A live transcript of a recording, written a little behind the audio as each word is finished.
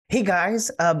Hey guys,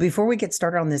 before we get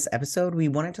started on this episode, we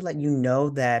wanted to let you know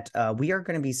that we are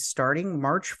going to be starting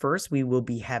March 1st. We will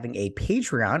be having a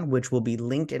Patreon, which will be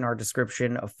linked in our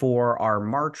description for our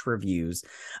March reviews.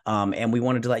 And we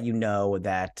wanted to let you know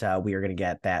that we are going to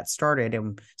get that started.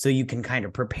 And so you can kind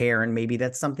of prepare, and maybe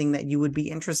that's something that you would be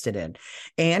interested in.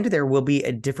 And there will be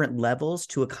different levels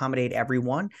to accommodate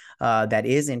everyone that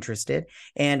is interested.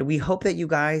 And we hope that you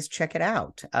guys check it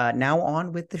out. Now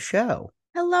on with the show.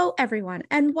 Hello, everyone,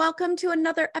 and welcome to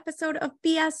another episode of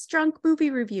BS Drunk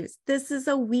Movie Reviews. This is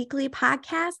a weekly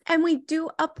podcast, and we do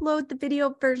upload the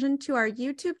video version to our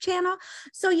YouTube channel,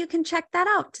 so you can check that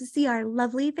out to see our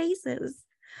lovely faces.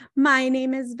 My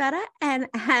name is Veta, and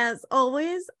as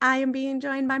always, I am being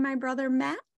joined by my brother,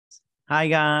 Matt. Hi,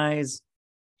 guys.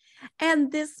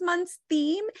 And this month's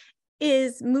theme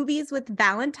is movies with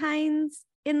Valentine's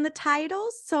in the title.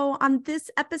 So on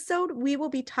this episode, we will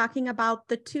be talking about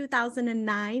the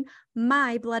 2009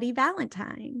 My Bloody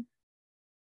Valentine.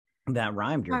 That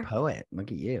rhymed. You're a poet.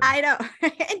 Look at you. I know.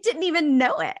 I didn't even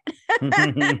know it.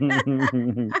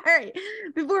 All right.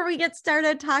 Before we get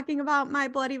started talking about My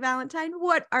Bloody Valentine,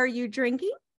 what are you drinking?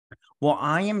 Well,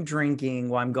 I am drinking.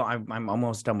 Well, I'm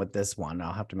almost done with this one.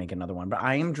 I'll have to make another one, but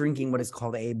I am drinking what is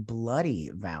called a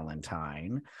Bloody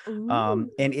Valentine.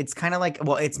 And it's kind of like,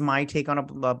 well, it's my take on a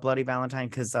Bloody Valentine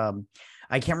because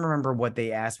I can't remember what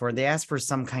they asked for. They asked for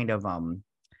some kind of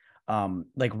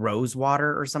like rose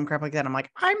water or some crap like that. I'm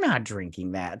like, I'm not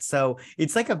drinking that. So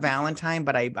it's like a Valentine,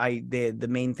 but the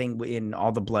main thing in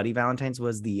all the Bloody Valentines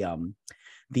was the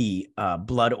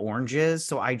blood oranges.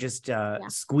 So I just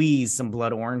squeezed some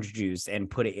blood orange juice and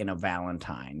put it in a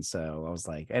Valentine. So I was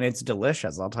like, and it's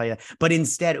delicious, I'll tell you. But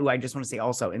instead, I just want to say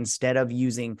also, instead of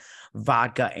using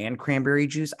vodka and cranberry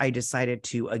juice, I decided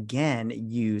to again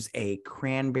use a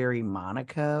cranberry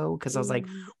Monaco because I was like,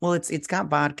 well, it's got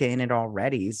vodka in it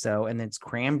already. So, and it's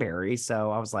cranberry. So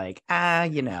I was like,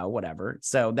 whatever.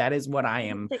 So that is what I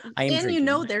am And drinking.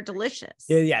 they're delicious.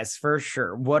 Yes, for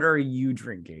sure. What are you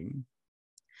drinking?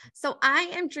 So I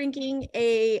am drinking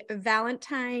a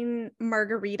Valentine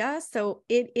margarita. So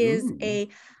it is a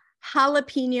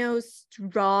jalapeno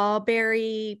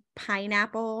strawberry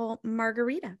pineapple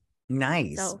margarita.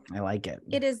 Nice. So I like it.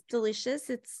 It is delicious.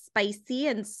 It's spicy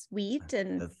and sweet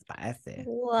and spicy.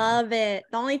 Love it.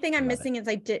 The only thing I'm missing is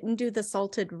I didn't do the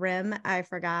salted rim. I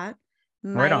forgot.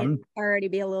 Right on. Already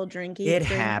be a little drinky. It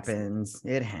happens.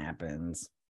 It happens.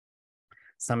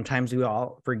 Sometimes we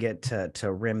all forget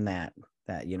to rim that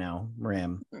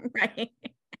rim. Right.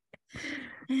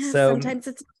 So sometimes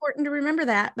it's important to remember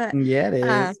that, but yeah,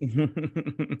 it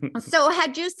is. So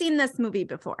had you seen this movie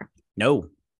before? No.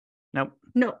 Nope.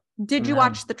 No. Did you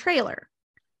watch the trailer?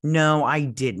 No, I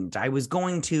didn't. I was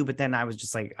going to, but then I was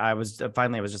just like, I was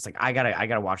just like, I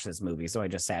gotta watch this movie. So I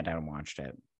just sat down and watched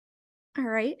it. All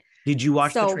right. Did you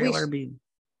watch the trailer?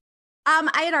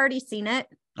 I had already seen it.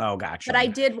 Oh, gotcha. But I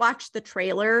did watch the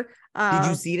trailer. Did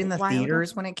you see it in the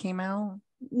theaters when it came out?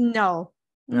 No.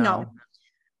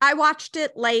 I watched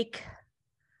it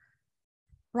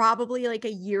probably a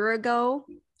year ago.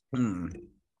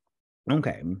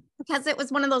 Okay. Because it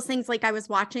was one of those things I was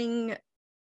watching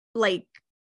the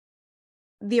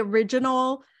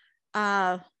original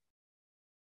My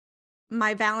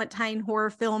Valentine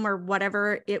horror film or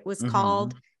whatever it was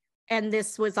called. And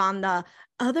this was on the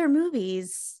other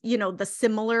movies, the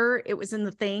similar, it was in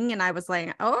the thing. And I was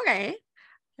like, oh, okay.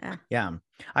 Yeah.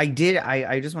 I did.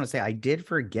 I just want to say I did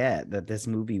forget that this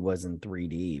movie was in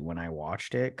 3D when I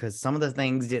watched it because some of the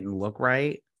things didn't look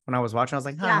right when I was watching. I was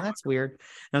like, that's weird. And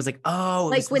I was like,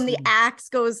 oh, when the axe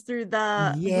goes through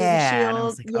the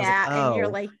windshield. And you're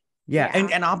like,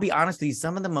 And I'll be honest with you,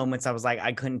 some of the moments I was like,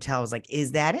 I couldn't tell. I was like,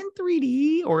 is that in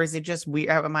 3D or is it just weird?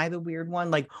 Am I the weird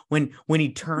one? Like when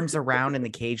he turns around in the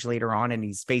cage later on and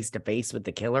he's face to face with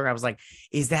the killer, I was like,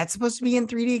 is that supposed to be in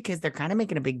 3D? Because they're kind of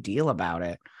making a big deal about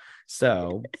it.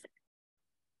 So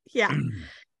yeah.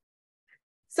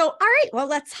 So all right, well,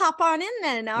 let's hop on in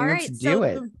then. All right. Do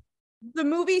it. The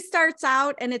movie starts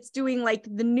out and it's doing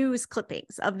the news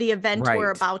clippings of the event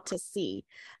we're about to see,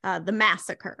 the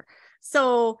massacre.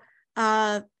 So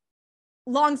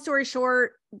long story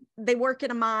short, they work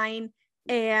in a mine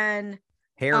and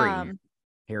Harry.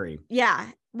 Yeah.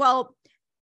 Well,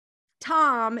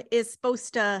 Tom is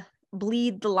supposed to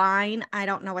bleed the line. I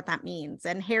don't know what that means.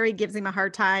 And Harry gives him a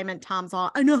hard time and Tom's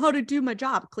all, I know how to do my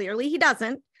job. Clearly he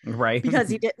doesn't. Right. Because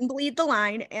he didn't bleed the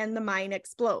line and the mine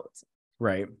explodes.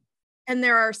 Right. And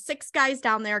there are 6 guys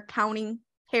down there counting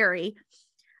Harry.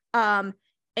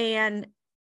 And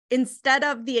instead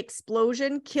of the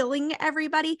explosion killing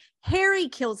everybody, Harry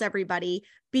kills everybody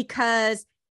because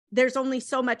there's only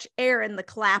so much air in the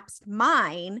collapsed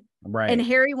mine. Right. And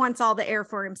Harry wants all the air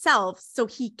for himself. So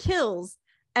he kills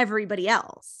everybody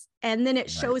else. And then it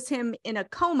shows him in a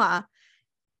coma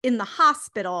in the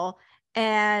hospital.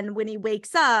 And when he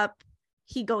wakes up,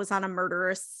 he goes on a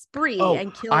murderous spree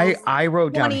and kills I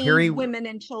wrote down Harry, women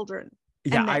and children.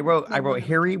 Yeah, I wrote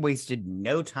Harry wasted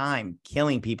no time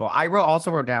killing people. I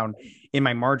also wrote down in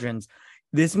my margins,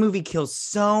 this movie kills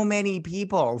so many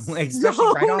people, especially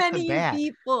right off the bat.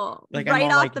 People, like,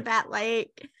 right off the bat,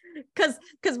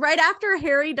 because right after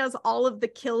Harry does all of the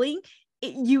killing,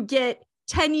 you get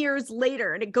 10 years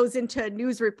later, and it goes into a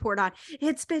news report on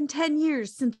it's been 10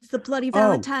 years since the bloody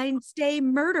Valentine's Day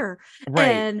murder,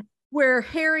 and where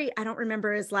Harry, I don't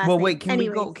remember his last name. Well, wait, can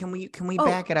we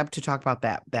back it up to talk about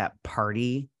that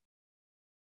party?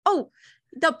 Oh,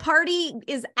 the party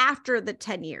is after the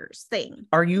 10 years thing.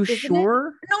 Are you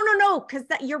sure? No, because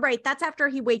you're right. That's after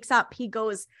he wakes up. He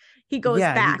goes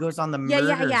back. He goes on the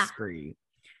murder spree.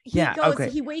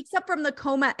 He wakes up from the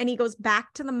coma and he goes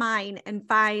back to the mine and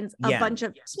finds a bunch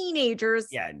of teenagers.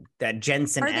 Yeah, that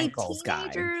Jensen Ackles guy. Are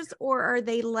they teenagers or are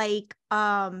they like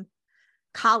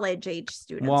college age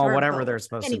students? Well, whatever they're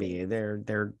supposed to be.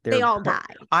 They all die.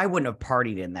 I wouldn't have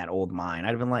partied in that old mine.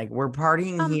 I'd have been like, we're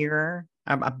partying here.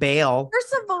 I'm a bail.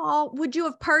 First of all, would you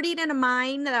have partied in a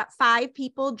mine that 5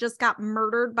 people just got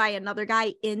murdered by another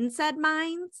guy in said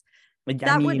mines?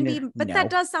 Wouldn't be, but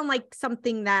that does sound like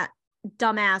something that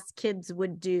dumbass kids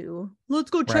would do.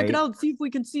 Let's go check it out and see if we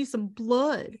can see some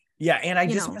blood. Yeah, and I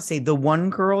just want to say, the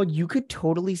one girl, you could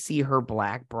totally see her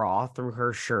black bra through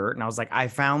her shirt, and I was like, I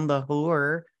found the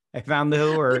whore.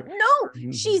 No,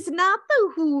 she's not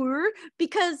the whore,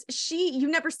 because you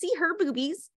never see her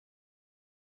boobies.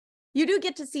 You do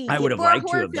get to see. I would have liked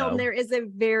to have, though. There is a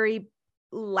very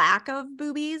lack of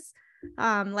boobies.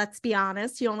 Let's be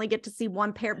honest. You only get to see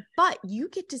one pair, but you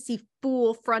get to see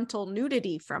full frontal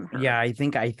nudity from her. Yeah, I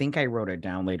think I wrote it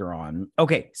down later on.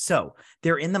 Okay, so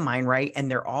they're in the mine, right? And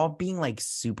they're all being like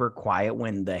super quiet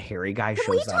when the Harry guy shows up.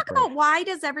 Can we talk about why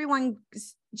does everyone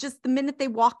just the minute they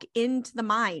walk into the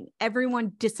mine,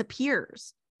 everyone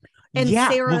disappears? And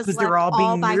Sarah's because they're all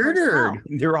being murdered.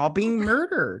 They're all being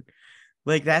murdered.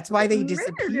 Like, that's why they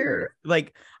disappear.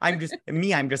 Like, I'm just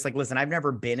like, listen, I've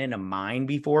never been in a mine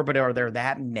before, but are there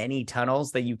that many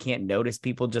tunnels that you can't notice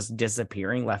people just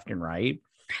disappearing left and right?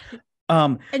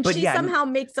 And she somehow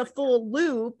makes a full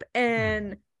loop,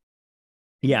 and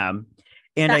and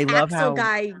I love how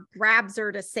guy grabs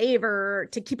her to save her,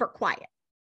 to keep her quiet.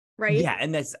 Right.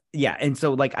 Yeah. And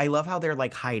so, like, I love how they're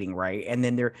like hiding. Right. And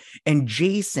then and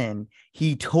Jason,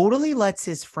 he totally lets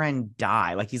his friend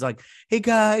die. Like, he's like, hey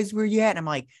guys, where you at? And I'm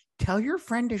like, tell your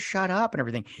friend to shut up and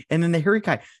everything. And then the Harry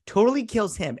guy totally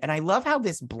kills him. And I love how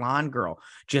this blonde girl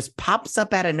just pops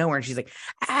up out of nowhere and she's like,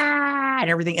 and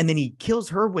everything. And then he kills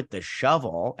her with the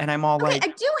shovel. And I'm all like, I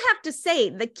do have to say,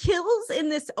 the kills in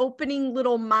this opening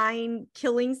little mine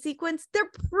killing sequence, they're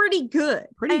pretty good.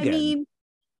 I mean,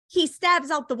 he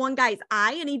stabs out the one guy's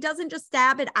eye, and he doesn't just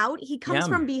stab it out. He comes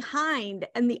from behind,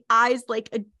 and the eye's like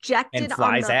ejected and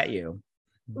flies at you.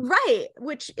 Right.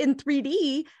 Which in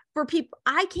 3D, for people,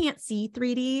 I can't see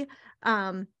 3D.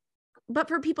 But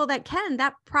for people that can,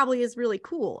 that probably is really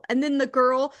cool. And then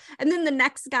the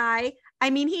next guy, I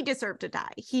mean, he deserved to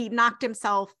die. He knocked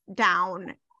himself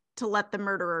down to let the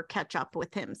murderer catch up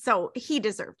with him. So he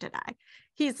deserved to die.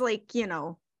 He's like,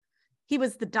 he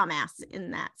was the dumbass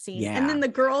in that scene. Yeah. And then the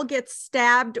girl gets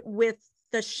stabbed with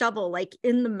the shovel, like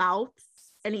in the mouth,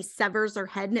 and he severs her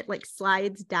head and it like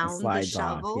slides down the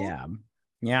shovel. Off. Yeah.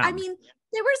 Yeah. I mean,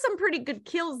 there were some pretty good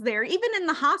kills there, even in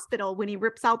the hospital when he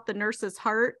rips out the nurse's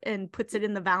heart and puts it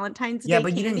in the Valentine's Day. Yeah,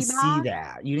 but you didn't see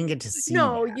that. You didn't get to see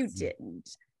No, that. You didn't.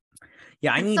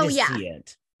 Yeah, I need to see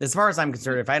it. As far as I'm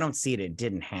concerned, if I don't see it, it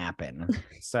didn't happen.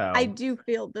 So I do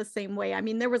feel the same way. I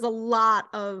mean, there was a lot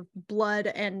of blood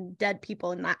and dead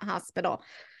people in that hospital.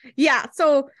 Yeah.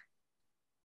 So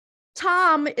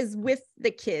Tom is with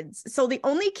the kids. So the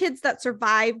only kids that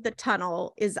survive the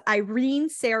tunnel is Irene,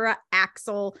 Sarah,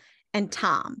 Axel, and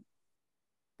Tom.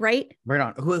 Right? Right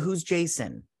on. Who's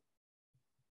Jason?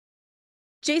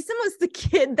 Jason was the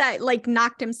kid that like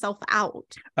knocked himself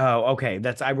out. Oh, okay.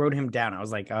 I wrote him down. I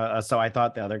was like, so I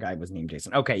thought the other guy was named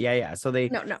Jason. Okay, yeah. So they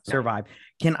survive.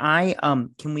 No.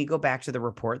 Can we go back to the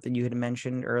report that you had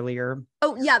mentioned earlier?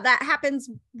 Oh yeah, that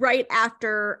happens right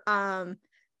after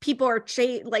people are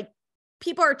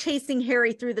chasing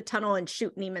Harry through the tunnel and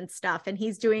shooting him and stuff, and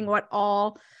he's doing what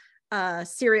all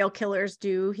serial killers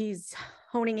do. He's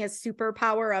honing his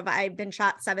superpower of I've been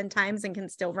shot 7 times and can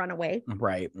still run away.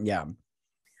 Right. Yeah.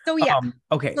 So yeah.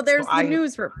 Okay. So there's the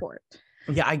news report.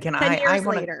 Yeah, I 10 years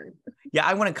later. Yeah,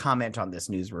 I want to comment on this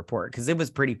news report because it was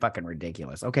pretty fucking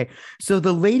ridiculous. Okay, so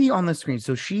the lady on the screen,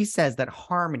 so she says that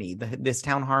Harmony, this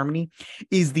town Harmony,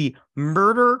 is the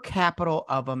murder capital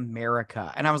of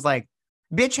America. And I was like,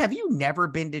 bitch, have you never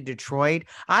been to Detroit?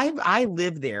 I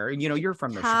live there. You know, you're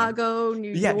from Michigan. Chicago,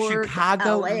 New Yeah, York,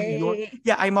 Chicago, LA. New York.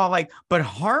 Yeah, I'm all like, but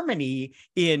Harmony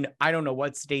in I don't know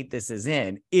what state this is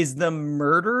in, is the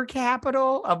murder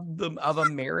capital of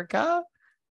America.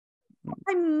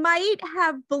 I might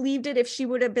have believed it if she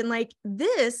would have been like,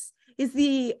 this is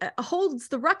the holds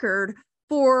the record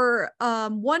for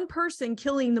one person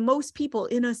killing the most people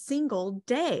in a single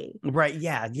day. Right.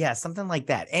 Yeah. Something like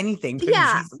that. Anything.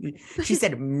 Yeah. She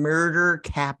said murder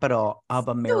capital of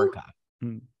America.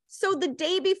 So the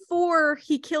day before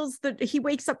he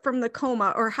wakes up from the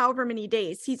coma or however many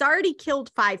days, he's already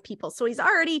killed 5 people. So he's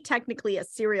already technically a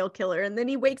serial killer. And then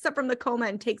he wakes up from the coma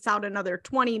and takes out another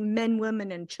 20 men,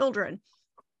 women, and children.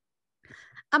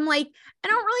 I'm like, I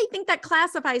don't really think that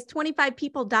classifies 25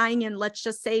 people dying in, let's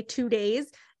just say, 2 days,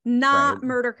 not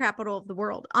murder capital of the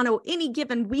world on any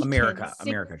given weekend.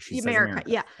 America. She says America.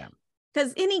 Yeah.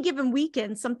 Because any given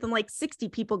weekend, something like 60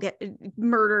 people get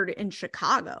murdered in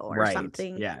Chicago or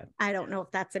something. Yeah. I don't know if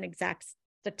that's an exact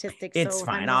statistic. It's so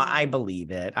fine. I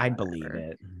believe it. I believe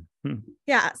it.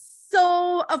 Yeah.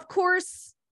 So, of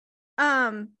course,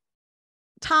 Tom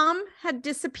had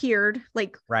disappeared.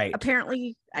 Like,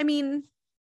 apparently, I mean,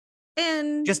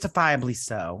 and justifiably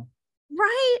so.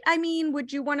 Right. I mean,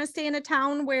 would you want to stay in a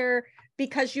town where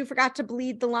because you forgot to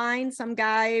bleed the line, some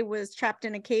guy was trapped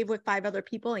in a cave with 5 other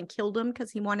people and killed him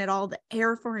because he wanted all the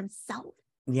air for himself?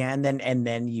 Yeah, and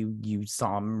then you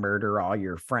saw him murder all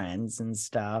your friends and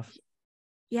stuff.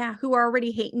 Yeah, who are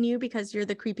already hating you because you're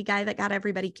the creepy guy that got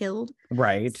everybody killed.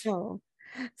 Right.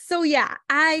 So yeah,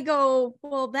 I go,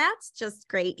 well, that's just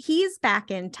great. He's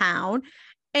back in town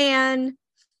and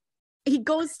he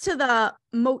goes to the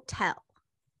motel.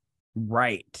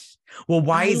 Right. Well,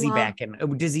 why is he back in?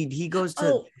 Does he goes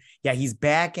to? Yeah, he's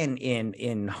back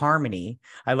in Harmony.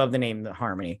 I love the name the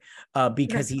Harmony,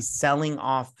 because he's selling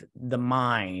off the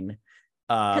mine.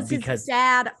 Because his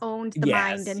dad owned the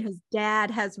mine, and his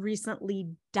dad has recently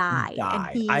died. And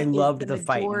he I loved the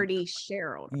fight. Majority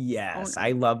shareholder. Yes,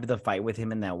 I loved the fight with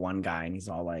him and that one guy, and he's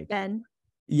all like Ben.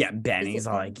 Yeah, Ben. He's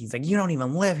like, you don't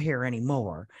even live here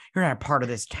anymore. You're not a part of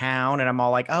this town. And I'm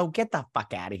all like, oh, get the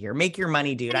fuck out of here. Make your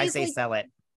money, dude. I say sell it.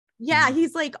 Yeah,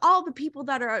 he's like, all the people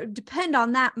that depend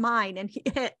on that mine.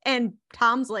 And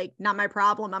Tom's like, not my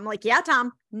problem. I'm like, yeah,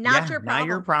 Tom, not your problem. Not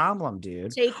your problem,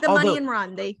 dude. Take the money and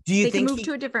run. They can move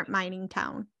to a different mining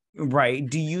town. Right.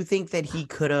 Do you think that he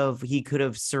could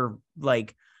have served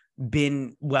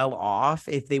been well off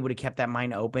if they would have kept that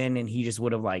mine open and he just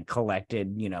would have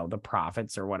collected, the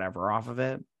profits or whatever off of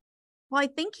it? Well, I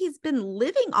think he's been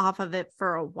living off of it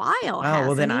for a while. Oh,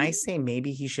 well, then I say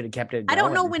maybe he should have kept it going. I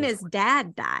don't know when his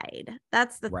dad died.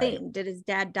 That's the thing. Did his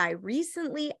dad die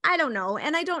recently? I don't know.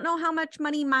 And I don't know how much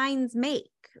money mines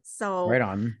make. So right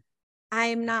on.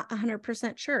 I'm not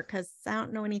 100% sure because I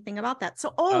don't know anything about that.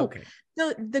 So,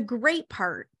 the great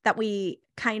part that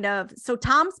so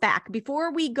Tom's back.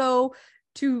 Before we go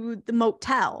to the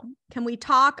motel, can we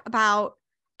talk about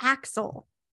Axel?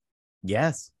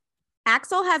 Yes.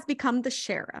 Axel has become the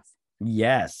sheriff.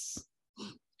 Yes.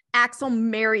 Axel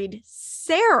married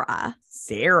Sarah.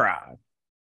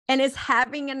 And is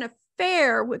having an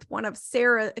affair with one of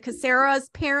Sarah, because Sarah's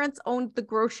parents owned the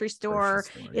grocery store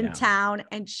in town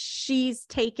and she's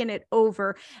taken it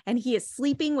over and he is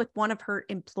sleeping with one of her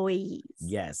employees.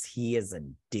 Yes, he is a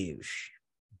douche.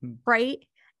 Right?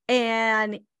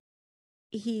 And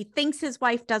he thinks his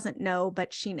wife doesn't know,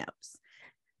 but she knows.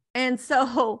 And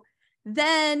so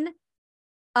then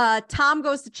Tom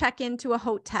goes to check into a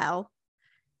hotel,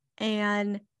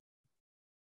 and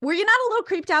were you not a little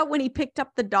creeped out when he picked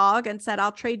up the dog and said,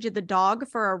 I'll trade you the dog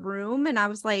for a room? And I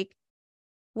was like,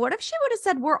 what if she would have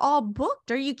said, we're all booked?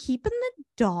 Are you keeping the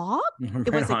dog?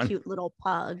 It was a cute little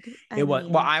pug.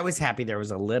 Well, I was happy there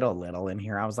was a little in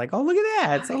here. I was like, oh, look at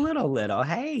that. It's a little.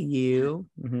 Hey, you.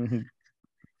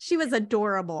 She was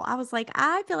adorable. I was like,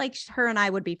 I feel like her and I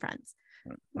would be friends.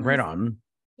 Right on.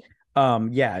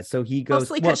 Yeah, so he goes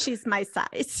mostly because she's my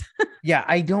size. Yeah,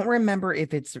 I don't remember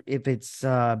if it's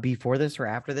before this or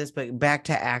after this, but back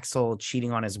to Axel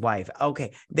cheating on his wife.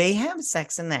 Okay, they have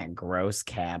sex in that gross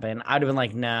cabin. I'd have been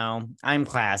like, no, I'm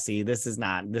classy. This is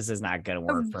not gonna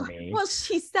work for me. Well,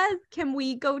 she says, can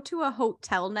we go to a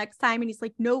hotel next time? And he's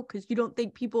like, no, because you don't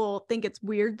think people think it's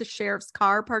weird the sheriff's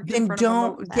car parked in front of a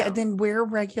motel. Then wear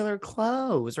regular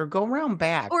clothes or go around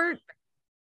back.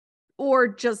 Or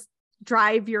just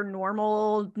drive your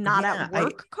normal, not at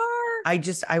work car.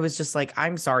 I was just like,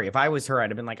 I'm sorry. If I was her, I'd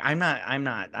have been like, I'm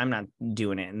not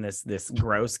doing it in this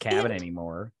gross cabin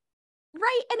anymore.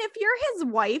 Right. And if you're his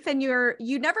wife and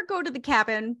you never go to the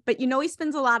cabin, but you know he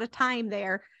spends a lot of time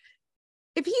there.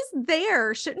 If he's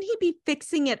there, shouldn't he be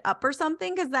fixing it up or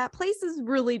something? Because that place is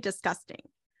really disgusting.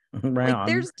 Right. Like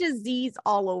there's disease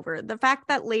all over. The fact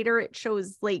that later it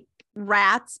shows like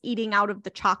rats eating out of the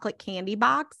chocolate candy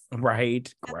box.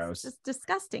 Right. Gross. It's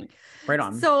disgusting. Right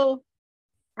on.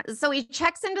 So he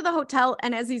checks into the hotel,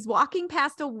 and as he's walking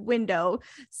past a window,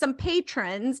 some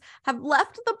patrons have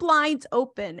left the blinds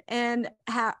open and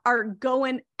are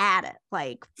going at it,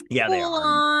 like yeah, they are.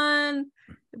 On.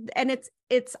 And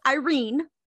it's Irene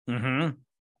from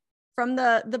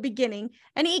the beginning,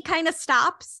 and he kind of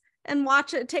stops and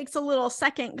takes a little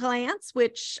second glance,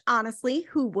 which honestly,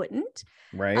 who wouldn't?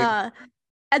 Right.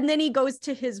 And then he goes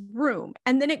to his room,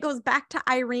 and then it goes back to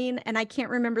Irene, and I can't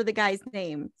remember the guy's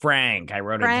name. Frank. I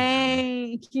wrote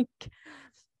it down.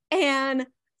 And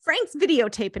Frank's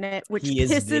videotaping it, which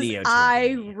pisses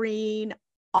Irene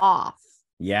off.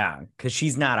 Yeah, because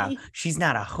she's not a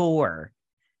whore.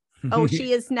 Oh,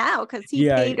 she is now because he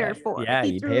paid her for it. Yeah,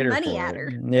 he threw money at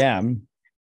her. Yeah.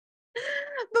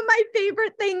 But my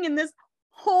favorite thing in this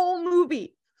whole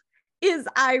movie is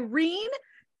Irene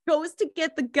goes to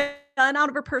get the gun out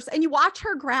of her purse, and you watch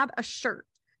her grab a shirt.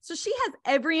 So she has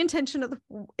every intention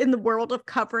in the world of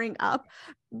covering up,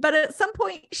 but at some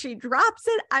point she drops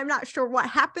it. I'm not sure what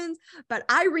happens, but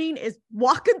Irene is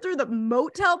walking through the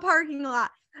motel parking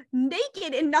lot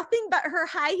naked in nothing but her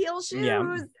high heel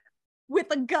shoes with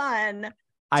a gun.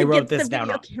 I wrote this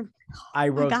down. I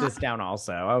wrote this down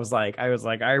also. I was like,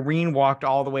 Irene walked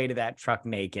all the way to that truck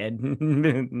naked.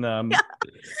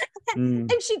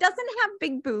 And she doesn't have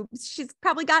big boobs. She's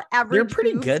probably got average. They're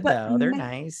pretty boobs, good though. They're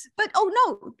nice. But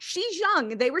no, she's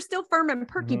young. They were still firm and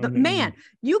perky. But man,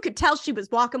 you could tell she was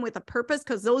walking with a purpose,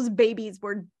 because those babies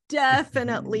were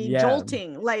definitely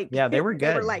jolting. Like, they were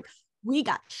good. They were like, we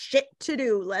got shit to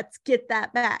do. Let's get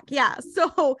that back. Yeah.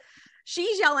 So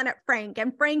she's yelling at Frank,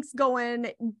 and Frank's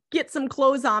going, get some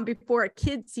clothes on before a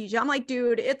kid sees you. I'm like,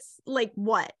 dude, it's like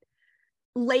what?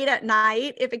 Late at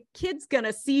night. If a kid's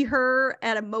gonna see her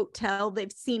at a motel,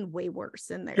 they've seen way worse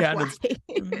in their life.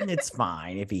 It's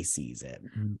fine if he sees it.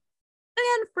 And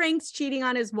Frank's cheating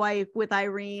on his wife with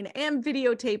Irene and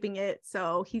videotaping it,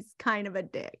 so he's kind of a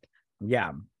dick.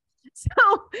 Yeah.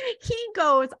 So he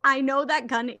goes, I know that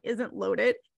gun isn't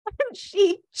loaded. And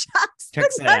she chucks the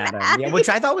gun at him. Yeah, which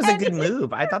I thought was a good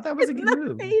move. I thought that was a good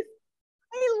move.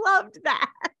 I loved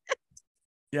that.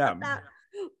 Yeah. That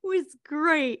was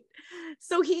great.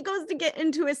 So he goes to get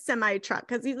into his semi truck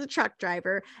because he's a truck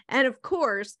driver. And of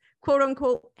course, quote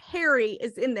unquote, Harry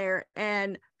is in there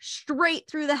and straight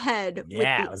through the head.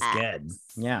 Yeah, it was good.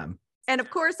 Yeah. And of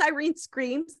course, Irene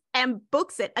screams and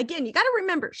books it. Again, you got to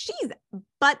remember, she's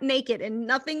butt naked and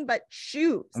nothing but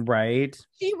shoes. Right.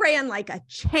 She ran like a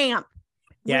champ.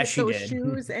 Yeah, with she those did.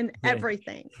 Shoes and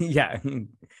everything. Yeah.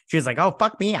 She was like, oh,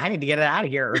 fuck me. I need to get it out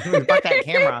of here. Fuck that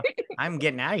camera. I'm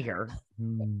getting out of here.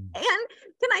 And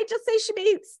can I just say she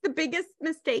makes the biggest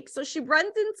mistake? So she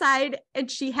runs inside and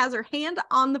she has her hand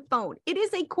on the phone. It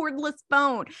is a cordless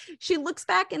phone. She looks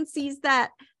back and sees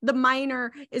that the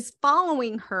minor is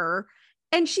following her,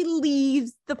 and she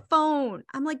leaves the phone.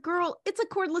 I'm like, girl, it's a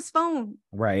cordless phone.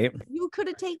 Right. You could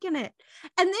have taken it.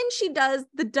 And then she does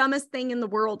the dumbest thing in the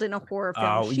world in a horror film.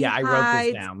 Oh, she I wrote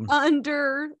this down.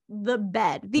 Under the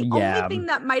bed. The only thing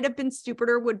that might have been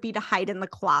stupider would be to hide in the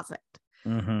closet.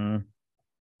 Mm-hmm.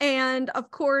 And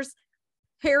of course,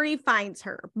 Harry finds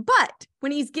her. But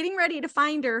when he's getting ready to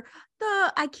find her,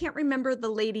 I can't remember the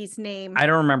lady's name. I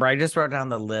don't remember. I just wrote down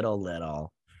the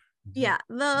little. Yeah,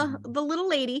 the little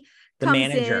lady, the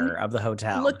manager of the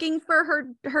hotel, looking for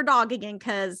her dog again,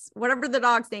 because whatever the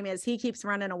dog's name is, he keeps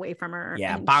running away from her.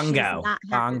 Yeah, Bongo.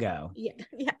 Bongo. Yeah.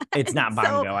 It's not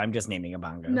Bongo. So, I'm just naming a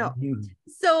Bongo. No.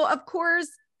 So of course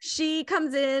she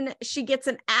comes in. She gets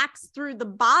an axe through the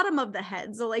bottom of the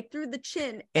head, so like through the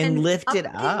chin, and lifted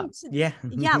up.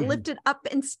 Lifted up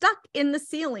and stuck in the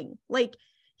ceiling. Like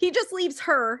he just leaves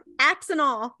her, axe and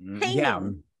all,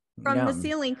 hanging from the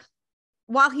ceiling,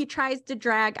 while he tries to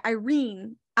drag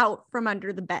Irene out from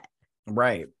under the bed.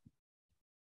 Right.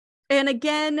 And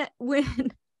again,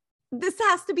 when this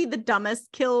has to be the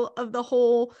dumbest kill of the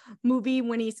whole movie,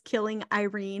 when he's killing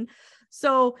Irene.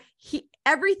 So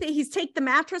everything. He's take the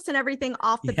mattress and everything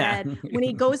off the bed. When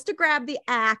he goes to grab the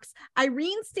axe,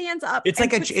 Irene stands up. It's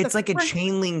like a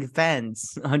chain link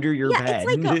fence under your bed.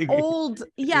 It's like an old,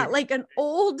 like an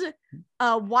old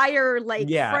wire frame.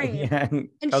 Yeah. And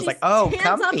I was like, oh,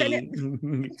 comfy.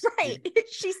 Right.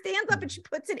 She stands up and she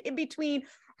puts it in between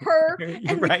her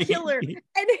and the killer. And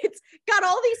it's got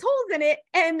all these holes in it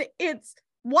and it's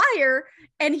wire,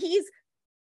 and he's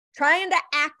trying to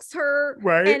axe her,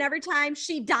 right? And every time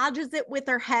she dodges it with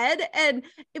her head, and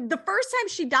the first time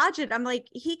she dodged it, I'm like,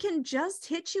 he can just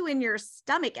hit you in your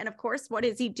stomach. And of course, what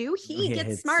does he do? He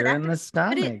gets smart in the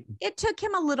stomach. It took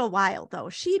him a little while though.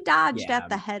 She dodged at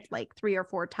the head like 3 or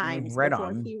 4 times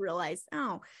before he realized,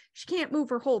 oh, she can't move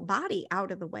her whole body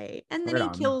out of the way. And then he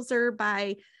kills her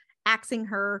by axing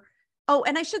her. Oh,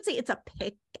 and I should say it's a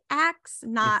pickaxe,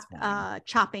 not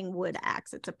chopping wood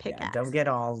axe. It's a pickaxe. Don't get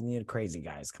all crazy,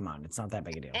 guys. Come on. It's not that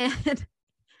big a deal.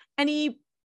 And he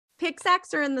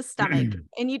pickaxes her in the stomach.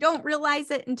 And you don't realize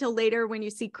it until later when you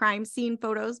see crime scene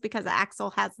photos, because Axel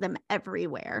has them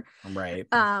everywhere. Right.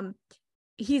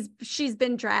 She's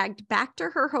been dragged back to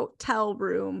her hotel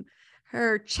room.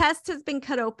 Her chest has been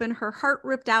cut open, her heart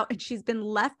ripped out, and she's been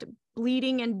left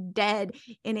bleeding and dead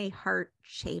in a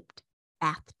heart-shaped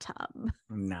bathtub.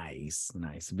 Nice.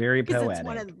 Very poetic. It's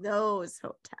one of those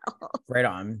hotels. Right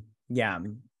on. Yeah.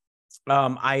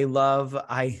 I love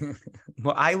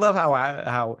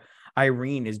how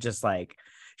Irene is just like,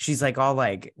 she's like all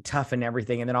like tough and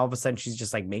everything, and then all of a sudden she's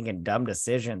just like making dumb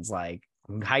decisions, like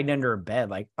hiding under a bed,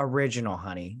 like original,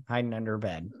 honey, hiding under a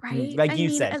bed. Right. Like you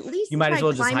said, at least you might as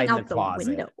well just hide in the closet.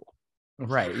 Window.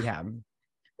 Right. Yeah.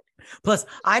 Plus,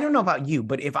 I don't know about you,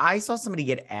 but if I saw somebody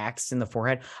get axed in the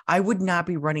forehead, I would not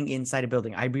be running inside a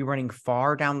building. I'd be running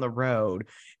far down the road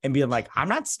and being like, I'm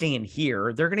not staying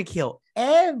here. They're going to kill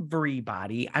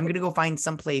everybody. I'm going to go find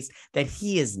someplace that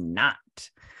he is not.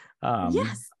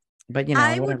 Yes. But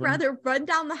I would rather run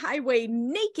down the highway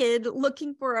naked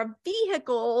looking for a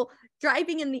vehicle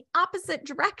driving in the opposite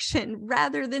direction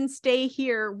rather than stay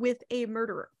here with a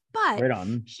murderer. But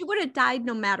she would have died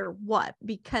no matter what,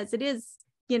 because it is,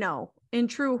 in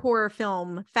true horror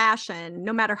film fashion,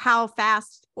 no matter how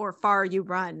fast or far you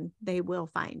run, they will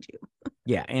find you.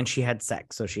 Yeah. And she had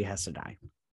sex, so she has to die.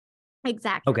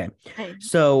 Exactly. Okay.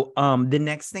 So the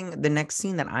next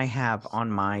scene that I have on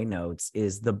my notes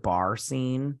is the bar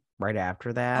scene right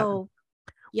after that. Oh,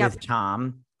 yeah. With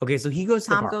Tom. Okay, so he goes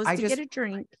to the bar. Tom goes to get a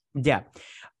drink. Yeah.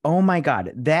 Oh my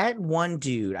God. That one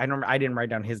dude, I didn't write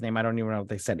down his name. I don't even know what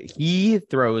they said. He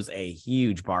throws a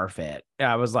huge bar fit.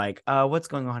 I was like, what's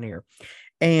going on here?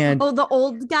 And the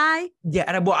old guy. Yeah.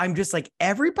 And I'm just like,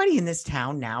 everybody in this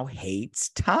town now hates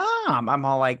Tom. I'm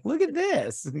all like, look at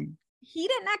this. He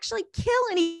didn't actually kill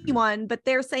anyone, but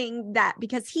they're saying that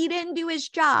because he didn't do his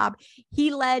job,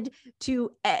 he led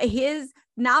to his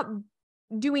not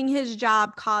doing his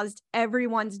job caused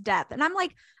everyone's death. And I'm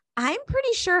like, I'm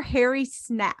pretty sure Harry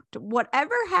snapped.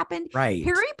 Whatever happened, right?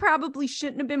 Harry probably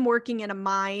shouldn't have been working in a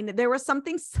mine. There was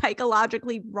something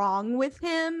psychologically wrong with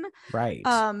him. Right.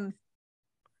 So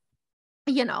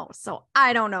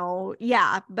I don't know.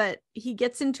 Yeah, but he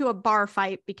gets into a bar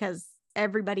fight because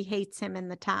everybody hates him in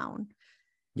the town.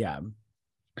 Yeah.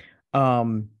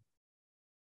 So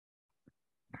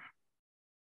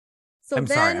I'm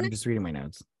sorry, I'm just reading my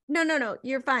notes. No,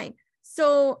 you're fine.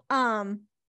 So,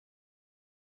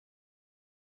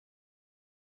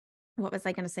 what was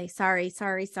I going to say? Sorry.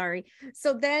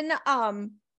 So then,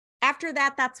 after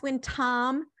that, that's when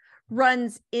Tom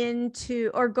runs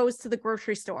into or goes to the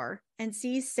grocery store and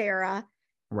sees Sarah,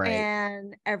 right,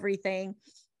 and everything.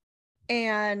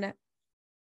 And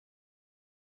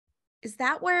is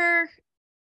that where?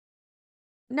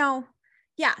 No.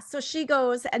 Yeah. So she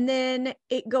goes, and then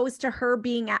it goes to her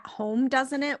being at home,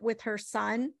 doesn't it, with her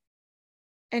son?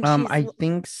 And I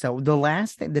think so.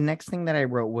 The next thing that I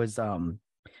wrote was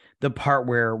the part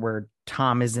where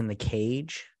Tom is in the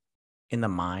cage in the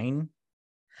mine.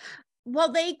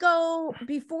 Well, they go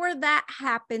before that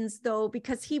happens though,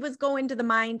 because he was going to the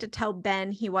mine to tell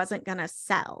Ben he wasn't gonna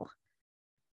sell.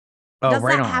 Does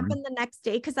that happen the next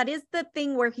day? Because that is the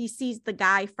thing where he sees the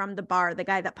guy from the bar, the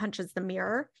guy that punches the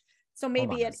mirror. So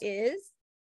maybe it is.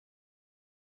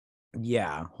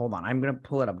 Yeah, hold on. I'm gonna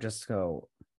pull it up just so.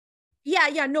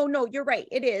 Yeah. No, you're right.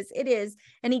 It is.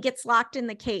 And he gets locked in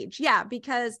the cage. Yeah,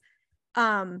 because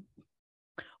hold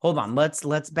on. Let's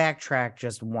backtrack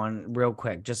just one real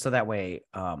quick, just so that way.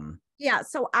 Yeah,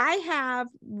 so I have,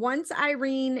 once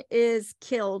Irene is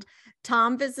killed,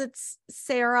 Tom visits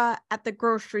Sarah at the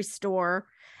grocery store,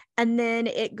 And then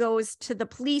it goes to the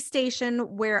police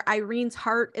station where Irene's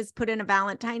heart is put in a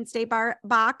Valentine's Day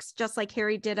box, just like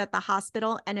Harry did at the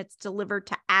hospital, and it's delivered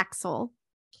to Axel.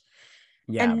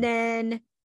 Yeah. And then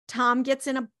Tom gets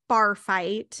in a bar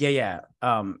fight. Yeah.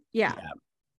 And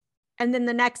then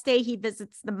the next day he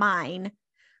visits the mine.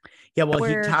 Yeah,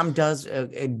 well, Tom does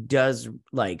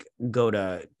like go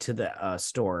to the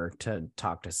store to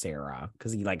talk to Sarah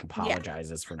because he like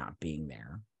apologizes for not being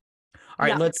there. All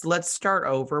right, let's start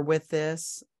over with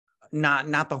this.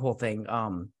 Not the whole thing.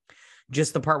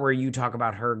 Just the part where you talk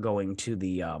about her going to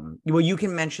the well, you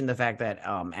can mention the fact that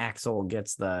Axel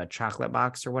gets the chocolate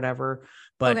box or whatever,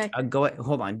 but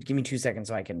hold on, give me 2 seconds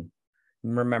so I can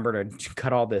remember to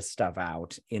cut all this stuff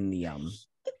out in the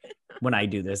when I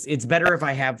do this. It's better if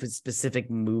I have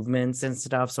specific movements and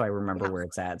stuff so I remember where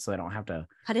it's at, so I don't have to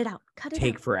cut it out.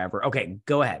 Take forever. Okay,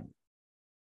 go ahead.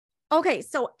 Okay,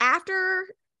 so after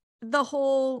the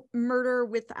whole murder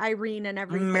with Irene and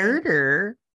everything.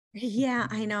 Murder? Yeah,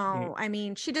 I know. I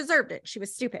mean, she deserved it. She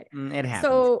was stupid. It happened.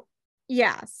 So,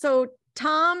 yeah. So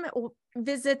Tom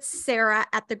visits Sarah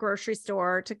at the grocery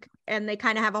store and they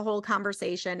kind of have a whole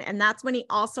conversation. And that's when he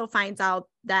also finds out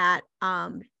that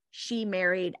she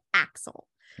married Axel.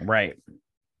 Right.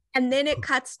 And then it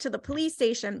cuts to the police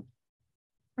station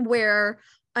where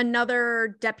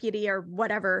another deputy or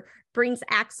whatever brings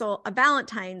Axel a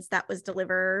Valentine's that was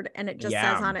delivered, and it just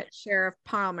says on it Sheriff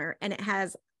Palmer, and it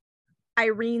has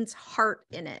Irene's heart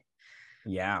in it.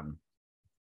 Yeah.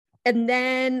 And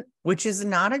then, which is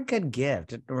not a good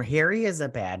gift. Harry is a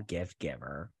bad gift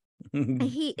giver.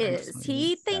 He is.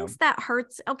 He thinks that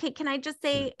hearts. Okay, can I just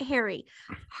say, Harry,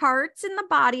 hearts in the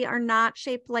body are not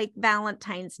shaped like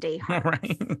Valentine's Day hearts.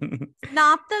 Right.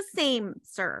 Not the same,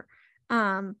 sir.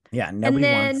 Yeah, nobody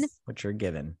wants what you're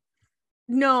given.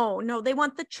 No, they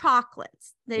want the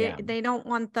chocolates. They don't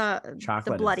want the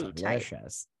chocolate. The bloody is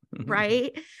delicious. Type,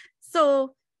 right?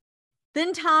 So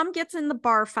then Tom gets in the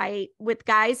bar fight with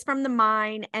guys from the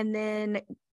mine, and then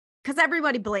because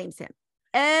everybody blames him.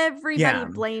 Everybody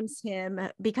blames him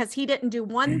because he didn't do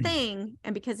one thing,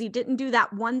 and because he didn't do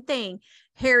that one thing,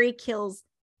 Harry kills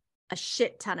a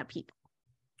shit ton of people.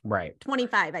 Right.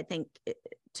 25, I think,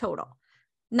 total.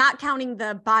 Not counting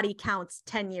the body counts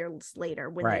 10 years later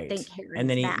when they think Harry's and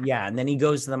then back. And then he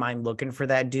goes to the mine looking for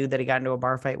that dude that he got into a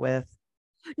bar fight with.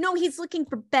 No, he's looking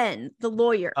for Ben, the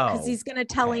lawyer, because he's going to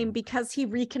tell him because he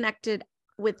reconnected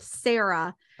with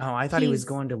Sarah. Oh, I thought he was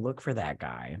going to look for that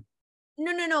guy.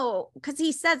 No, because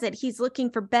he says it. He's looking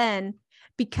for Ben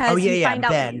because find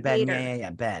out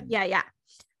later. Ben. Yeah.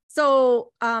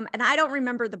 So, and I don't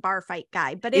remember the bar fight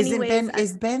guy, but anyways,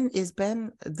 is Ben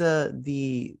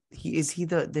the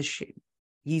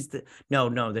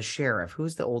sheriff?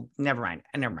 Who's the old? Never mind.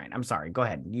 I'm sorry. Go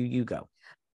ahead. You go.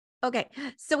 Okay.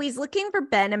 So he's looking for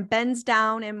Ben, and Ben's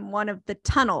down in one of the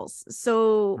tunnels.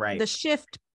 So the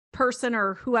shift person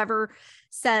or whoever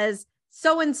says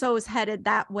so-and-so is headed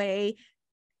that way.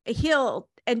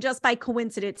 And just by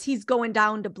coincidence, he's going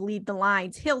down to bleed the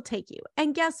lines. He'll take you.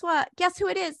 And guess what? Guess who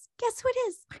it is?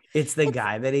 It's the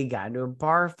guy that he got into a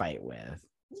bar fight with.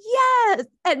 Yes.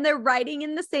 And they're riding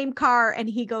in the same car. And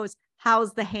he goes,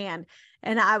 "How's the hand?"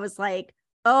 And I was like,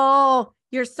 oh,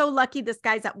 you're so lucky this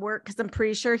guy's at work, because I'm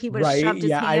pretty sure he would have shoved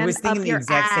his hand I was thinking up the your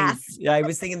exact ass. same. I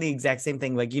was thinking the exact same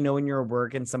thing. Like, when you're at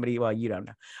work and somebody, well, you don't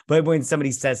know, but when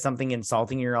somebody says something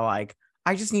insulting, you're like,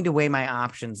 I just need to weigh my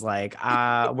options. Like,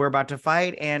 we're about to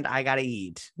fight and I gotta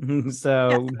eat.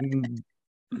 So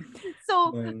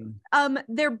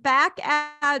they're back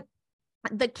at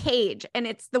the cage, and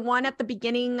it's the one at the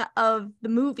beginning of the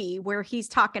movie where he's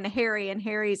talking to Harry, and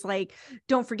Harry's like,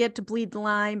 "Don't forget to bleed the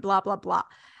line, blah blah blah."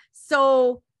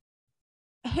 So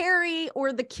Harry,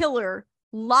 or the killer,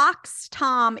 locks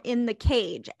Tom in the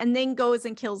cage and then goes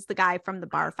and kills the guy from the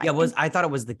bar fight. I thought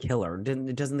it was the killer.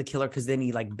 Doesn't the killer, because then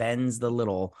he like bends the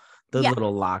little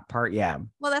lock part. Yeah.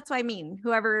 Well, that's what I mean.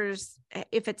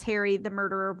 If it's Harry, the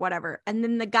murderer, whatever. And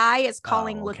then the guy is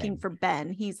calling, looking for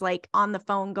Ben. He's like on the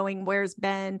phone going, "Where's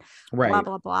Ben?" Right. Blah,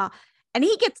 blah, blah. And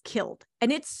he gets killed.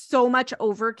 And it's so much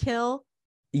overkill.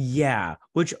 Yeah.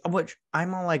 Which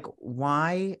I'm all like,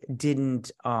 why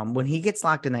didn't, when he gets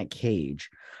locked in that cage,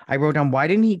 I wrote down, why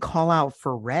didn't he call out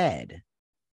for Red?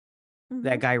 Mm-hmm.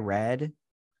 That guy Red?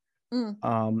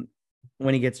 Mm.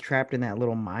 When he gets trapped in that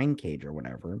little mine cage or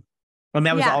whatever. And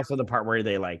that was also the part where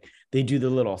they do the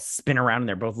little spin around and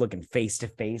they're both looking face to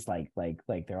face, like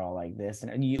they're all like this.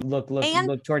 And you look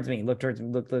towards me, look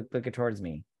towards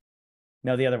me.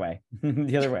 No, the other way.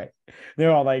 The other way.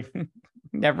 They're all like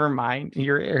Never mind.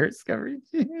 Your hair is covered.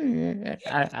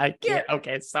 I can't.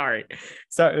 Okay, sorry.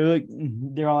 So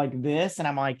they're all like this, and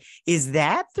I'm like, is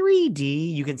that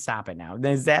 3D? You can stop it now.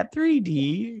 Is that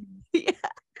 3D? Yeah.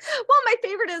 Well, my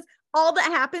favorite is all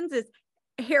that happens is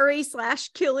Harry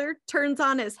 / killer turns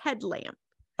on his headlamp.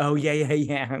 Oh, yeah.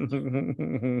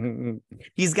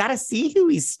 He's got to see who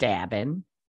he's stabbing.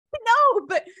 No,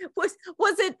 but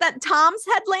was it that Tom's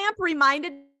headlamp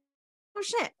reminded? Oh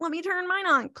shit, let me turn mine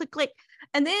on. Click.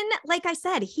 And then, like I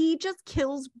said, he just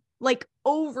kills, like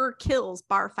overkills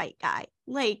bar fight guy.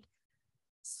 Like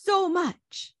so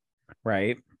much.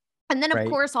 Right. And then, of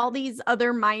course, all these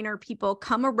other minor people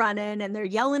come a-running and they're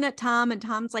yelling at Tom. And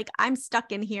Tom's like, I'm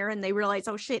stuck in here. And they realize,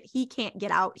 oh, shit, he can't get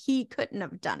out. He couldn't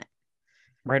have done it.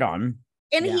 Right on.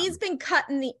 And he's been cut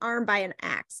in the arm by an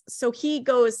axe. So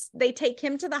they take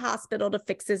him to the hospital to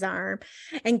fix his arm.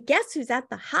 And guess who's at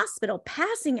the hospital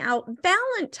passing out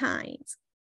Valentine's?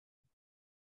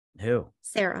 Who?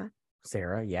 Sarah,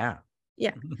 yeah.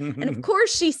 Yeah. And of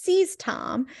course she sees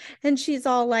Tom and she's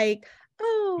all like,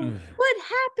 oh, what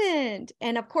happened?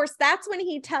 And of course, that's when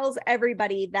he tells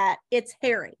everybody that it's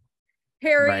Harry.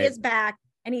 Harry is back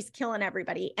and he's killing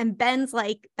everybody. And Ben's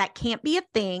like, that can't be a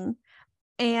thing.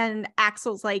 And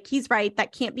Axel's like, he's right.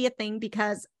 That can't be a thing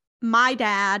because my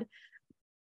dad,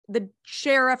 the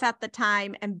sheriff at the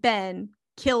time, and Ben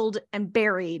killed and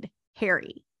buried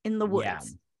Harry in the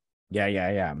woods.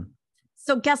 Yeah.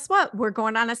 So guess what? We're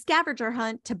going on a scavenger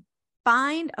hunt to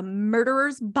find a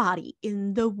murderer's body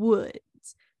in the woods.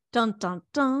 Dun, dun,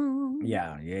 dun.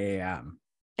 Yeah.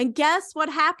 And guess what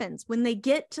happens when they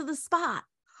get to the spot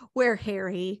where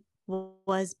Harry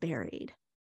was buried?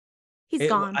 He's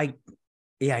gone.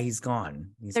 He's gone.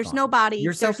 There's no body.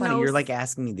 You're so funny. You're like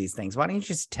asking me these things. Why don't you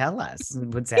just tell us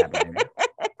what's happening?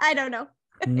 I don't know.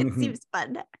 It seems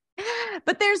fun.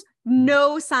 But there's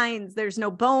no signs. There's no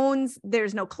bones.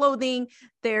 There's no clothing.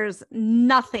 There's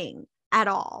nothing at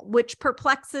all, which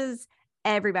perplexes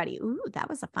everybody. Ooh, that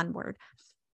was a fun word.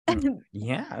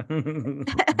 Yeah.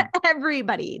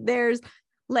 Everybody. There's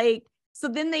like, so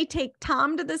then they take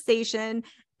Tom to the station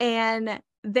and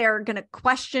they're going to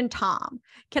question Tom.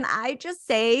 Can I just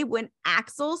say, when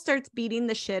Axel starts beating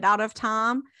the shit out of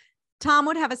Tom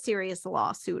would have a serious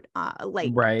lawsuit,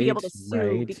 be able to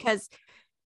sue because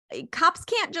cops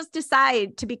can't just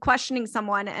decide to be questioning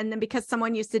someone and then because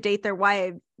someone used to date their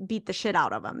wife, beat the shit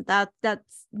out of them.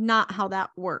 That's not how that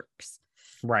works.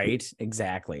 Right.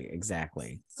 Exactly.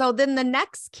 So then the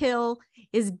next kill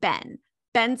is Ben.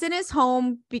 Ben's in his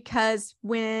home because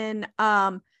when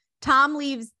Tom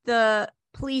leaves the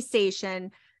police station,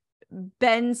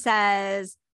 Ben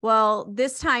says, well,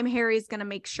 this time Harry's going to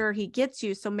make sure he gets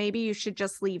you. So maybe you should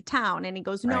just leave town. And he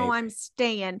goes, no, I'm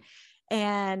staying.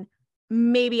 And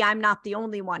maybe I'm not the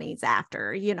only one he's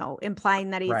after, implying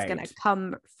that he's going to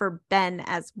come for Ben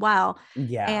as well.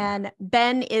 Yeah. And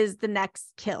Ben is the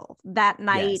next kill that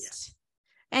night. Yes.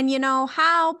 And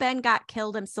how Ben got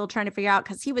killed, I'm still trying to figure out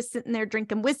because he was sitting there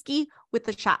drinking whiskey with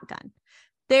a shotgun.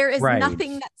 There is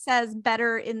nothing that says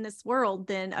better in this world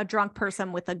than a drunk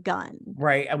person with a gun.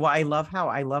 Right. Well, I love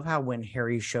how when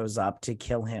Harry shows up to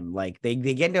kill him, like they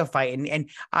get into a fight and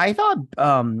I thought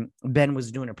Ben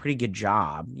was doing a pretty good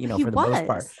job, for the most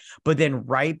part. But then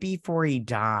right before he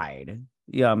died,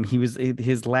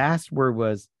 his last word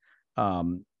was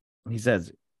he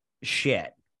says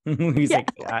shit. He's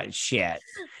like shit.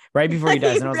 Right before he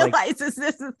dies, and I was realizes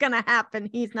this is gonna happen.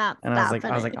 He's not. And I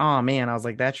was like, oh man, I was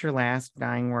like, that's your last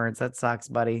dying words. That sucks,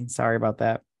 buddy. Sorry about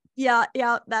that. Yeah,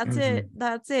 that's it.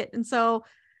 That's it. And so,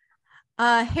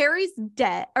 Harry's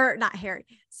dead, or not Harry.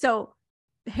 So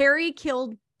Harry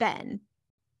killed Ben,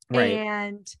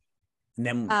 and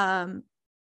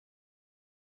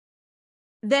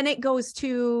then it goes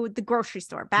to the grocery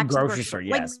store. Back to the grocery store.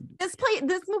 Yes. Like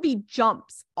this movie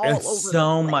jumps all over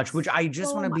so much, which I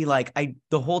just want to be like,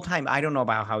 the whole time, I don't know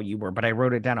about how you were, but I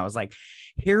wrote it down. I was like,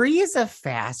 Harry is a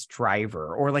fast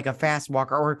driver or like a fast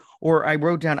walker, or I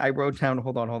wrote down,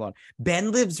 hold on.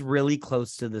 Ben lives really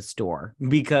close to the store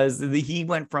because he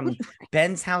went from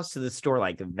Ben's house to the store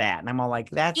like that. And I'm all like,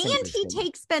 that's and he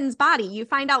takes Ben's body. You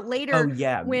find out later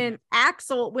when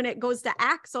it goes to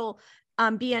Axel,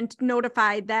 being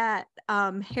notified that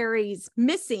Harry's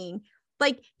missing,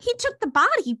 like he took the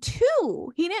body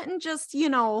too. He didn't just,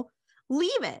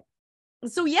 leave it.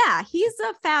 So yeah, he's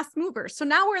a fast mover. So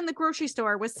now we're in the grocery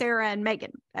store with Sarah and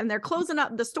Megan, and they're closing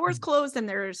up. The store's closed and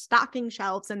they're stocking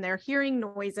shelves and they're hearing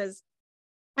noises.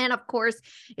 And of course,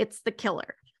 it's the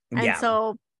killer. And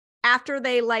so after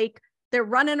they're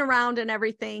running around and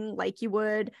everything like you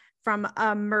would from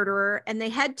a murderer, and they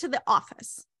head to the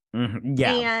office. Mm-hmm.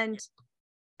 Yeah. And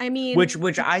I mean, which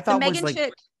I thought was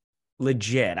like,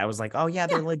 legit. I was like, oh yeah,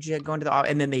 they're legit going to the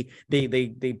office. And then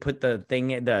they put the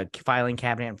thing in the filing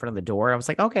cabinet in front of the door. I was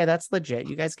like, okay, that's legit.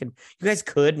 You guys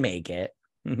could make it.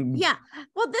 Yeah.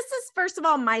 Well, this is first of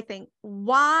all my thing.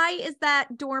 Why is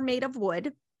that door made of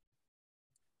wood?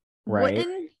 Right.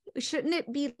 Shouldn't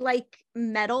it be like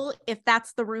metal if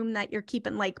that's the room that you're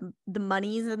keeping like the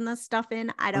monies and the stuff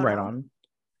in? I don't know.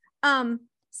 On.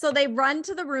 So they run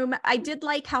to the room. I did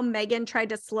like how Megan tried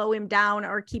to slow him down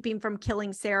or keep him from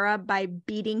killing Sarah by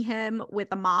beating him with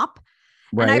a mop.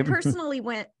 Right. And I personally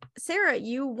went, Sarah,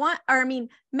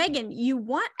 Megan, you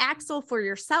want Axel for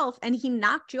yourself, and he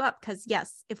knocked you up because,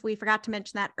 yes, if we forgot to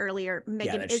mention that earlier,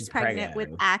 Megan is pregnant with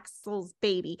Axel's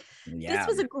baby. Yeah. This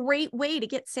was a great way to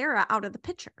get Sarah out of the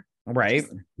picture. Right.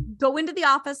 Just go into the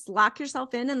office, lock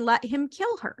yourself in, and let him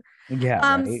kill her. Yeah.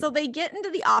 Right. So they get into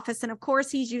the office, and of course,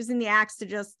 he's using the axe to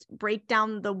just break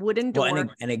down the wooden door. Well,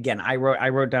 and again, I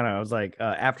wrote down. I was like,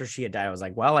 after she had died, I was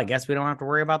like, well, I guess we don't have to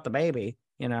worry about the baby.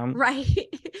 You know, right?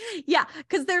 Yeah,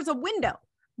 because there's a window,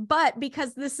 but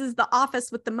because this is the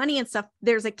office with the money and stuff,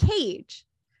 there's a cage,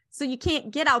 so you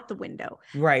can't get out the window.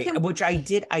 Right, which I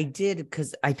did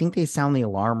because I think they sound the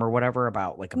alarm or whatever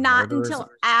about like not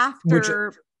until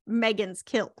after Megan's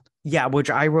killed. Yeah, which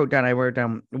I wrote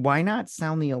down. Why not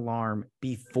sound the alarm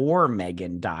before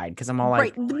Megan died? Because I'm all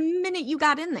like, right, the minute you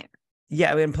got in there.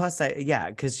 Yeah, and plus,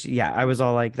 I was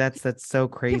all like, that's so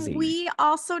crazy. Can we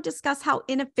also discuss how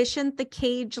inefficient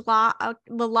the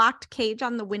locked cage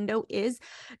on the window is?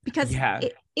 Because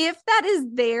if that is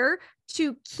there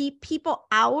to keep people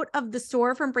out of the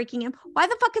store from breaking in, why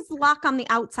the fuck is the lock on the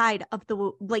outside of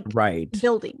the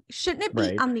building? Shouldn't it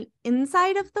be on the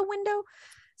inside of the window?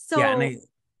 So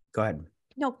go ahead.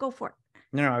 No, go for it.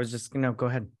 No, I was just go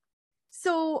ahead.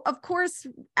 So, of course,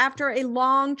 after a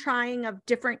long trying of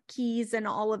different keys and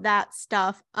all of that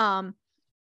stuff,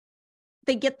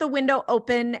 they get the window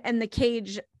open and the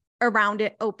cage around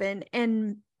it open,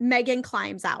 and Megan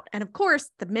climbs out. And of course,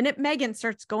 the minute Megan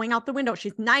starts going out the window,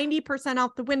 she's 90%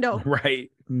 out the window.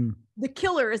 Right. The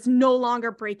killer is no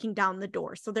longer breaking down the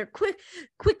door. So they're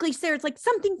quickly, Sarah's like,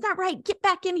 something's not right. Get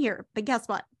back in here. But guess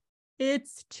what?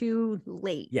 It's too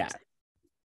late. Yeah.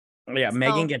 Yeah,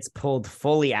 Megan gets pulled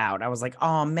fully out. I was like,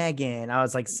 oh, Megan. I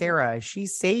was like, Sarah, she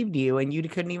saved you and you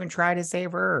couldn't even try to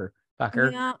save her,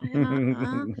 fucker. Yeah.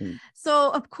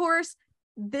 So, of course,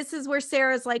 this is where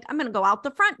Sarah's like, I'm going to go out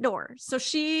the front door. So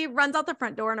she runs out the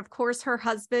front door. And of course, her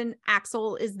husband,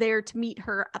 Axel, is there to meet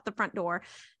her at the front door.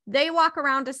 They walk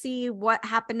around to see what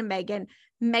happened to Megan.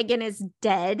 Megan is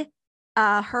dead.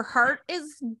 Her heart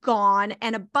is gone,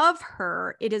 and above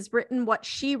her, it is written what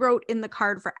she wrote in the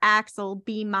card for Axel: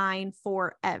 "Be mine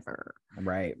forever."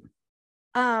 Right.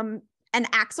 And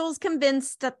Axel's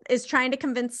is trying to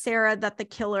convince Sarah that the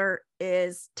killer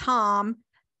is Tom,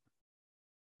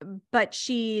 but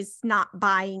she's not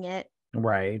buying it.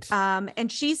 Right.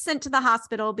 And she's sent to the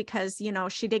hospital because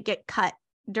she did get cut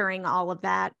during all of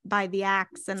that by the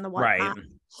axe and the whatnot. Right.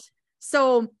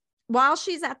 So while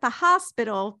she's at the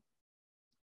hospital,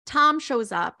 Tom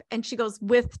shows up and she goes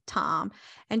with Tom,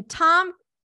 and Tom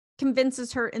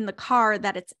convinces her in the car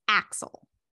that it's Axel.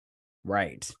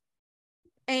 Right.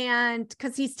 And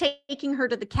because he's taking her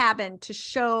to the cabin to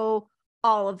show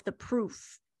all of the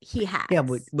proof he has. Yeah,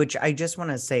 which I just want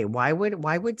to say, why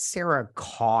would Sarah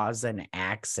cause an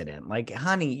accident? Like,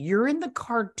 honey, you're in the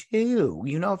car too.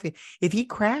 If he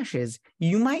crashes,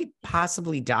 you might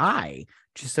possibly die,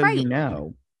 just so you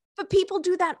know. But people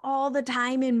do that all the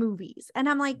time in movies. And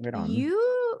I'm like, if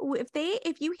you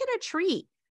hit a tree,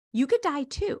 you could die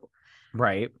too.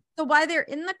 Right. So while they're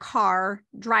in the car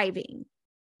driving,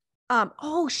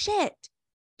 oh shit.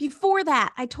 Before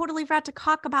that, I totally forgot to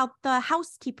talk about the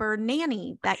housekeeper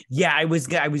nanny. I was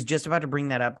just about to bring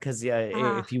that up because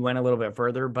if you went a little bit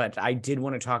further, but I did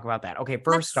want to talk about that. Okay,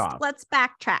 first off, let's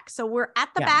backtrack. So we're at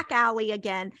the back alley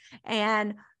again,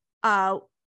 and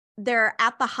they're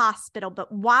at the hospital.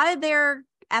 But while they're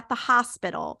at the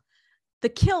hospital, the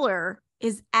killer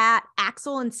is at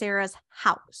Axel and Sarah's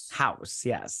house.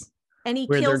 Yes, and he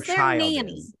kills their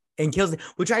nanny. And kills,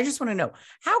 which I just want to know,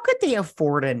 how could they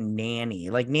afford a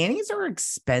nanny? Like, nannies are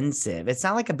expensive. It's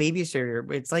not like a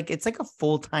babysitter. It's like a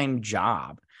full-time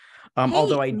job.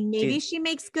 Although she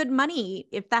makes good money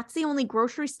if that's the only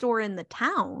grocery store in the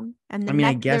town, and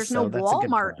I guess there's no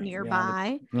Walmart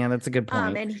nearby. Yeah, that's a good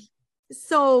point.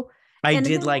 I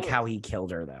did like how he killed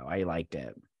her, though. I liked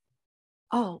it.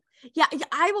 Oh, yeah,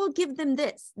 I will give them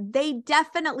this. They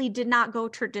definitely did not go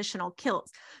traditional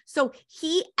kills. So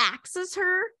he axes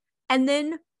her and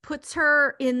then puts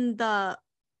her in the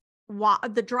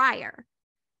dryer.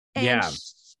 And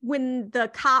when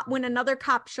another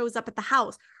cop shows up at the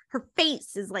house, her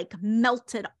face is like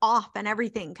melted off and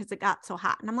everything because it got so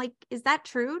hot. And I'm like, is that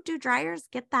true? Do dryers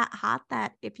get that hot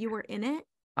that if you were in it?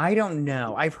 I don't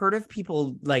know. I've heard of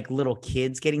people like little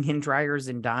kids getting in dryers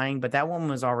and dying, but that one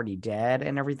was already dead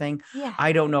and everything. Yeah.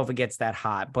 I don't know if it gets that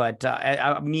hot, but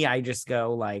I just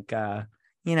go like,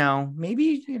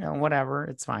 maybe, whatever.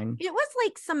 It's fine. It was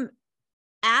like some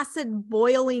acid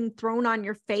boiling thrown on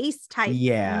your face type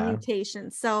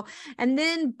mutation. So, and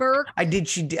then Burke. I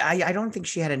don't think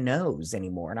she had a nose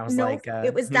anymore. And I was like,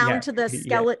 it was down to the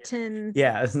skeleton.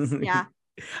 Yeah. Yeah.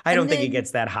 I don't think it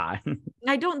gets that hot.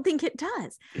 I don't think it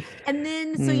does. And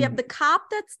then, so you have the cop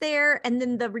that's there, and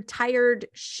then the retired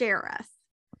sheriff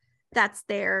that's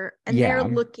there, and they're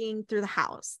looking through the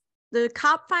house. The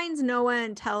cop finds Noah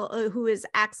and who is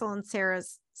Axel and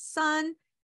Sarah's son,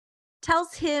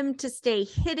 tells him to stay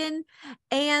hidden,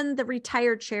 and the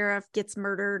retired sheriff gets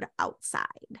murdered outside.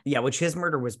 Yeah, which his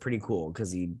murder was pretty cool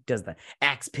because he does the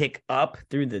axe pick up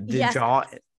through the jaw.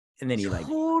 And then he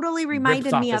totally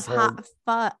reminded me of Hot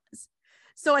Fuzz.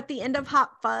 So at the end of Hot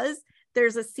Fuzz,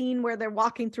 there's a scene where they're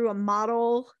walking through a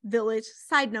model village,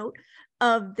 side note,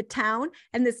 of the town.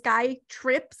 And this guy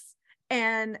trips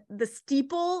and the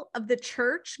steeple of the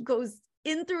church goes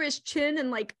in through his chin and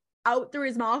like out through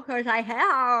his mouth.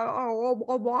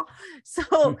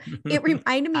 So it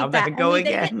reminded me of that. Go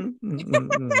again.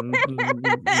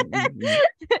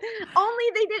 Only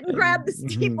they didn't grab the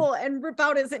steeple and rip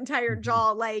out his entire jaw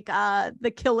like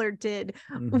the killer did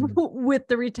with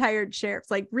the retired sheriffs,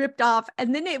 like ripped off.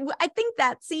 And then I think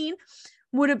that scene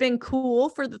would have been cool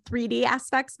for the 3D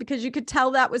aspects because you could tell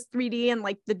that was 3D and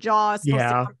like the jaw is supposed to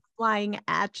come flying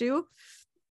at you.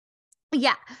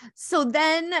 Yeah. So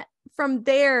then from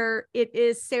there, it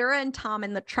is Sarah and Tom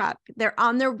in the truck. They're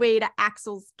on their way to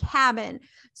Axel's cabin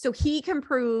so he can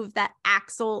prove that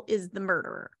Axel is the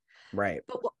murderer. Right.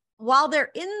 But while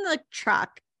they're in the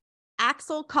truck,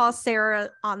 Axel calls Sarah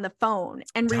on the phone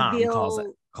and calls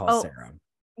Sarah.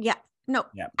 Yeah. No,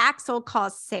 Axel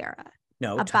calls Sarah.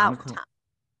 No, Tom.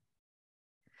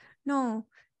 No,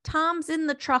 Tom's in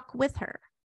the truck with her.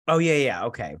 Oh, yeah.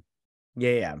 Okay.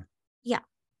 Yeah.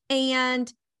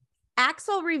 And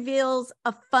Axel reveals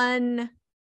a fun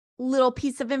little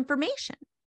piece of information.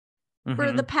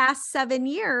 For the past 7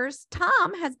 years,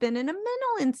 Tom has been in a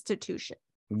mental institution.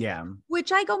 Yeah.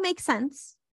 Which I go makes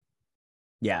sense.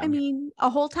 Yeah. I mean, a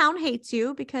whole town hates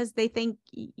you because they think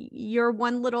you're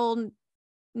one little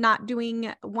not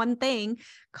doing one thing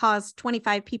caused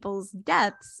 25 people's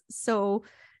deaths. So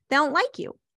they don't like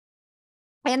you.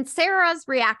 And Sarah's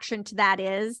reaction to that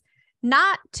is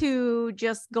not to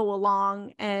just go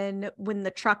along and when the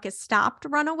truck is stopped,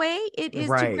 run away. It is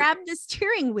to grab the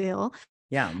steering wheel.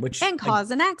 Yeah, and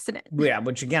cause an accident. Yeah,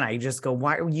 which again, I just go,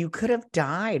 why? You could have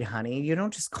died, honey. You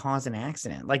don't just cause an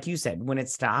accident. Like you said, when it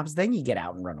stops, then you get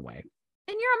out and run away.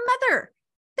 And you're a mother.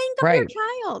 Think of your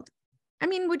child. I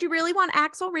mean, would you really want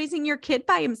Axel raising your kid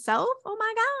by himself? Oh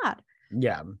my God.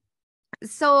 Yeah.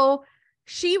 So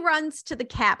she runs to the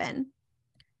cabin.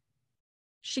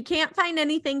 She can't find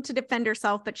anything to defend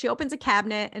herself, but she opens a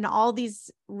cabinet and all these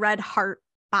red heart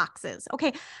boxes.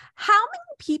 Okay. How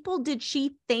many people did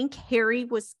she think Harry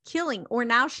was killing? Or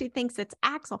now she thinks it's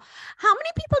Axel. How many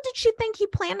people did she think he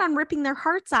planned on ripping their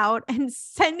hearts out and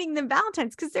sending them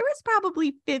Valentine's? Because there was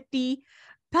probably 50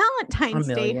 Valentine's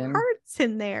Day hearts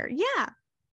in there. Yeah.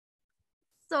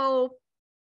 So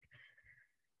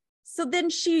then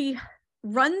she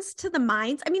runs to the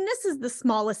mines. I mean, this is the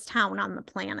smallest town on the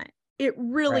planet. It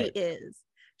really is.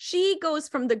 She goes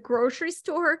from the grocery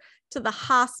store to the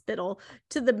hospital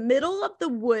to the middle of the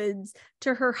woods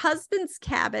to her husband's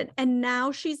cabin. And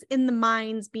now she's in the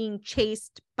mines being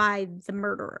chased by the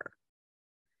murderer.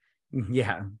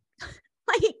 Yeah.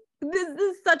 Like, this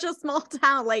is such a small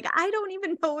town. Like, I don't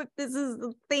even know if this is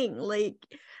the thing. Like,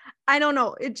 I don't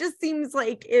know. It just seems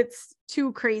like it's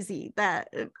too crazy that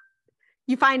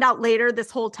you find out later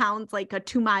this whole town's like a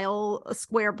 2-mile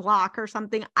square block or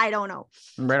something. I don't know.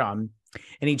 Right on.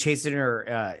 And he chases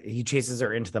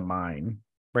her into the mine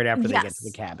right after they get to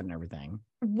the cabin and everything.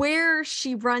 Where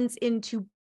she runs into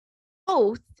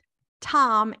both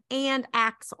Tom and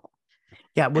Axel.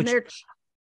 Yeah, which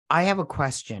I have a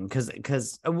question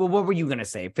because what were you gonna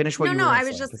say? Finish what you were gonna say. No, I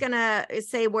was just gonna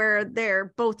say where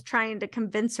they're both trying to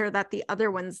convince her that the other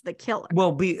one's the killer.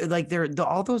 Well,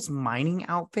 all those mining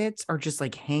outfits are just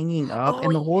like hanging up,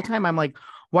 and the whole time I'm like,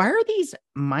 why are these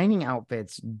mining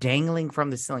outfits dangling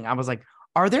from the ceiling? I was like,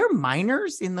 are there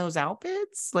miners in those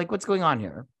outfits? Like, what's going on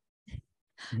here?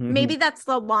 Maybe that's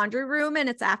the laundry room and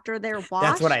it's after they're washed.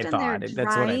 That's what I thought. That's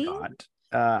what I thought.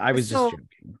 I was just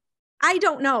joking. I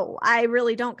don't know. I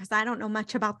really don't, because I don't know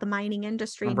much about the mining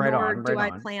industry, nor do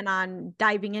I plan on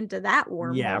diving into that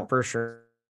wormhole. Yeah, for sure.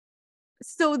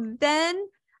 So then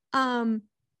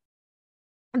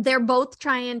they're both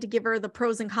trying to give her the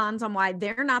pros and cons on why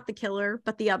they're not the killer,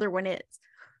 but the other one is.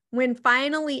 When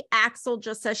finally Axel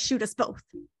just says, shoot us both.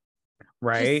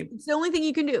 Right. It's the only thing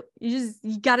you can do. You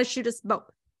got to shoot us both.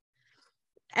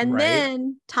 And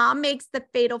then Tom makes the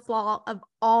fatal flaw of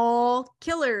all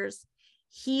killers.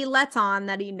 He lets on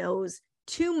that he knows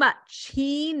too much.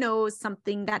 He knows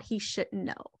something that he shouldn't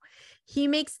know. He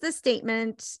makes the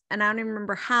statement, and I don't even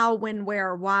remember how, when, where,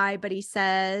 or why, but he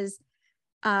says,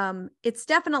 it's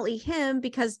definitely him,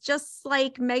 because just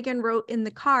like Megan wrote in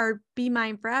the card, "Be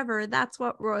mine forever," that's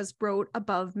what Rose wrote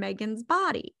above Megan's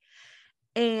body.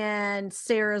 And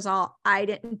Sarah's all, "I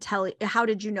didn't tell you. How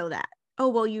did you know that?" "Oh,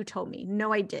 well, you told me."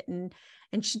 "No, I didn't."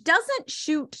 And she doesn't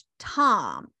shoot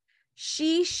Tom.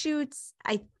 She shoots,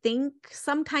 I think,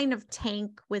 some kind of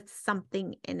tank with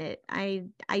something in it. I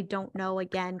don't know,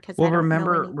 again, because well,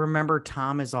 remember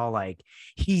Tom is all like,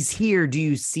 "He's here. Do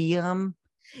you see him?"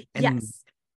 And yes.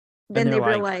 Then they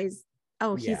realize,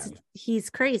 oh, he's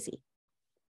crazy.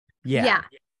 Yeah.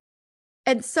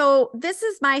 And so this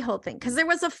is my whole thing, because there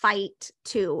was a fight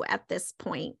too at this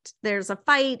point. There's a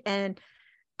fight, and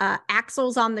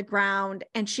Axel's on the ground,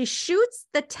 and she shoots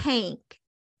the tank,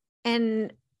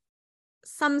 and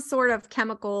some sort of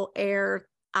chemical, air,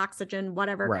 oxygen,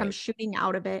 whatever, comes shooting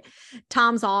out of it.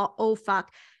 Tom's all, oh, fuck.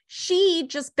 She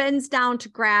just bends down to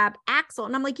grab Axel.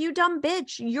 And I'm like, you dumb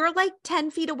bitch. You're like 10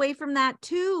 feet away from that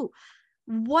too.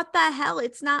 What the hell?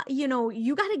 It's not, you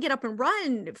got to get up and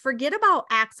run. Forget about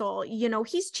Axel.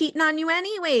 He's cheating on you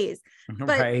anyways.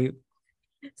 But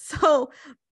so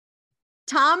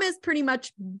Tom is pretty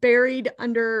much buried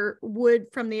under wood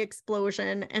from the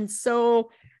explosion. And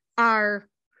so are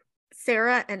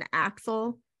Sarah and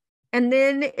Axel. And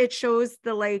then it shows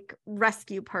the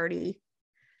rescue party.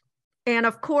 And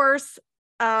of course,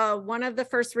 one of the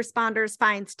first responders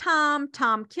finds Tom.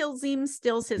 Tom kills him,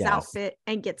 steals his outfit,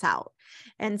 and gets out.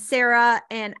 And Sarah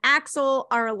and Axel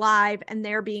are alive, and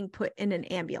they're being put in an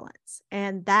ambulance.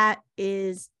 And that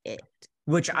is it.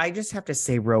 Which I just have to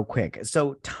say real quick.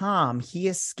 So Tom, he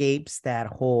escapes that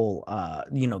whole,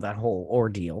 that whole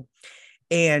ordeal.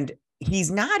 And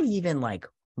he's not even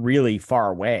really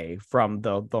far away from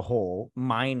the whole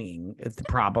mining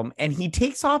problem. And he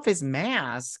takes off his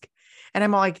mask. And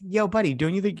I'm like, yo, buddy,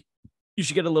 don't you think you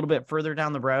should get a little bit further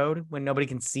down the road when nobody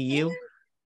can see you?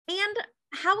 And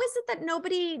how is it that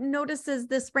nobody notices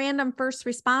this random first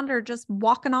responder just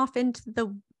walking off into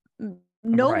the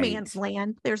no man's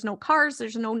land? There's no cars,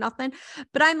 there's no nothing.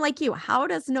 But I'm like you, how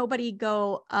does nobody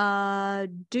go,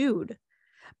 dude?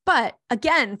 But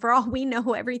again, for all we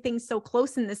know, everything's so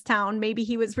close in this town. Maybe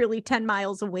he was really 10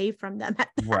 miles away from them.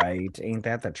 Right. Ain't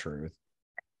that the truth?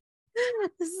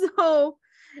 So,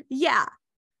 yeah.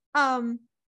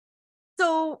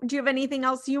 So do you have anything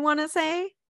else you want to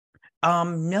say?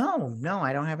 No,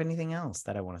 I don't have anything else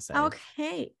that I want to say.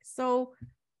 Okay. So,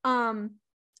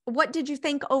 what did you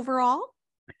think overall?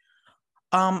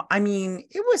 I mean,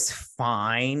 it was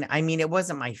fine. I mean, it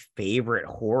wasn't my favorite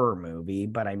horror movie,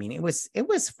 but I mean, it was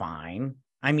fine.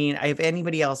 I mean, if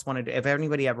anybody ever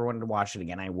wanted to watch it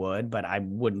again, I would, but I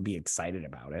wouldn't be excited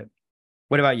about it.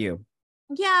 What about you?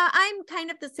 Yeah, I'm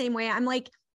kind of the same way. I'm like,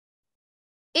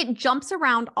 it jumps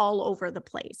around all over the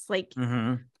place.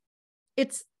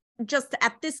 It's just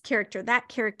at this character, that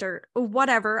character,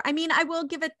 whatever. I mean, I will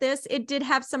give it this. It did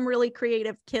have some really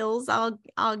creative kills. I'll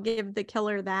give the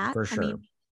killer that. For sure. I mean,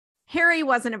 Harry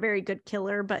wasn't a very good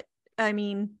killer, but I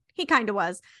mean, he kind of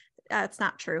was. It's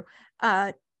not true.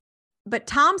 But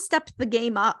Tom stepped the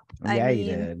game up. Yeah, he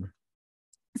did.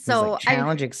 So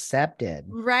challenge accepted.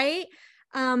 Right.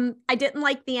 I didn't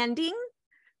like the ending.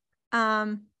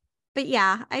 But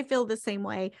yeah, I feel the same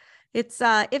way. It's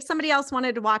if somebody else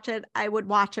wanted to watch it, I would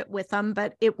watch it with them,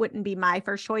 but it wouldn't be my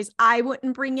first choice. I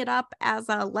wouldn't bring it up as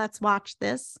a let's watch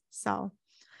this. So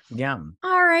yeah.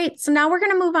 All right. So now we're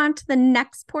going to move on to the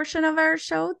next portion of our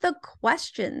show, the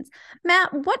questions.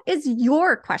 Matt, what is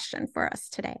your question for us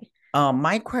today?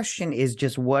 My question is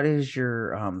just, what is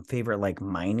your favorite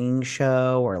mining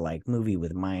show or movie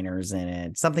with miners in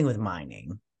it? Something with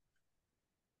mining.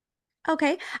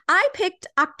 Okay. I picked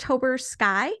October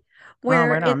Sky,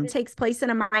 where it takes place in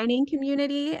a mining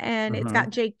community, and it's got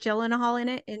Jake Gyllenhaal in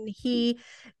it, and he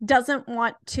doesn't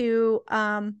want to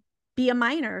be a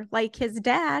miner like his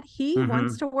dad. He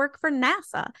wants to work for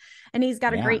NASA, and he's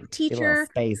got a great teacher,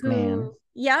 spaceman.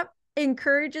 Yep.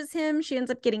 encourages him. She ends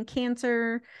up getting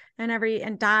cancer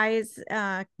and dies. She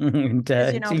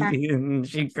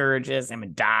encourages him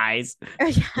and dies.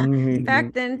 Yeah,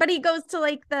 back then. But he goes to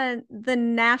like the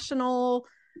national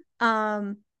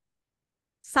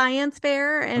science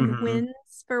fair and wins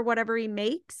for whatever he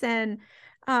makes. And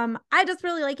I just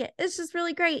really like it. It's just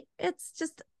really great. It's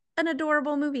just an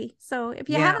adorable movie. So if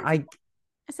you haven't, I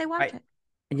say watch it.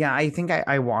 Yeah, I think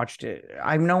I watched it.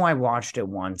 I know I watched it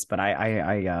once, but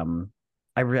I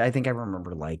think I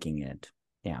remember liking it.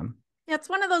 Yeah. Yeah, it's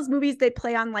one of those movies they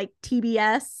play on like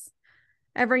TBS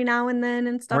every now and then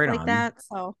and stuff like that.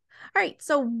 So, all right.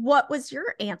 So what was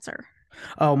your answer?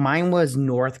 Oh, mine was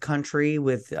North Country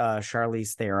with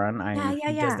Charlize Theron.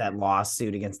 He does that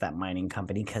lawsuit against that mining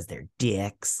company because they're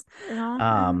dicks.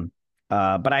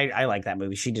 But I like that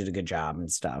movie. She did a good job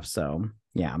and stuff. So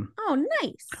yeah. Oh,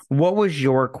 nice. What was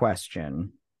your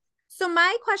question? So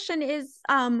my question is,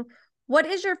 what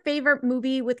is your favorite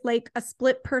movie with like a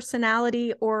split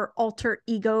personality or alter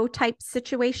ego type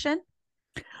situation?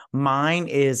 Mine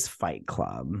is Fight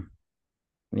Club.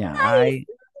 Yeah, nice. Me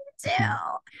too.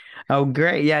 Oh,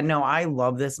 great. Yeah, no, I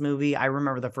love this movie. I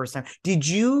remember the first time. Did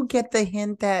you get the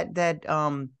hint that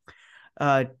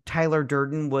Tyler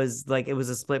Durden was like it was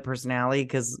a split personality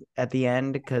because at the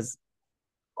end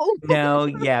no,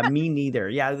 yeah, me neither.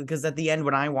 Yeah, because at the end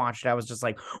when I watched it, I was just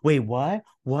like, wait,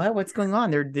 what's going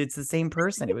on? It's the same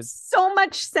person. It was so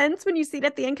much sense when you see it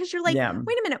at the end because you're like,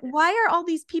 wait a minute, why are all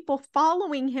these people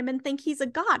following him and think he's a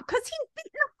god? Because he's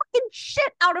beating the fucking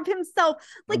shit out of himself,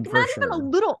 like not even a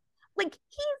little. Like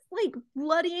he's like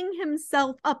bloodying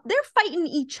himself up. They're fighting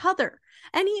each other,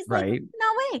 and he's like, no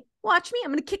way, watch me,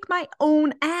 I'm gonna kick my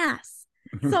own ass.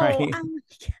 So I'm like,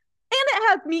 and it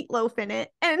has Meatloaf in it,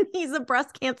 and he's a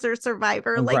breast cancer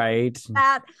survivor. Like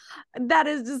that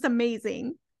is just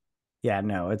amazing. Yeah,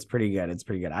 no, it's pretty good. It's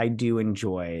pretty good. I do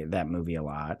enjoy that movie a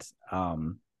lot.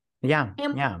 Yeah.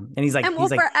 And he's like, and we'll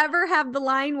forever have the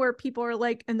line where people are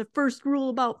like, and the first rule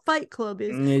about Fight Club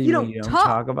is you don't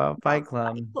talk about Fight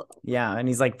Club. Yeah. And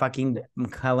he's like fucking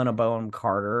Helena Bonham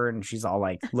Carter, and she's all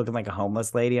like looking like a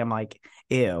homeless lady. I'm like,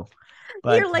 ew.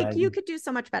 But you're like, you could do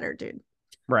so much better, dude.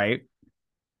 Right.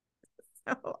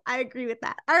 So I agree with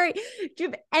that. All right. Do you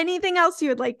have anything else you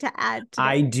would like to add today?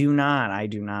 I do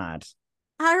not.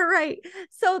 All right.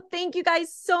 So thank you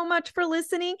guys so much for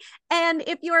listening. And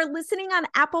if you are listening on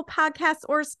Apple Podcasts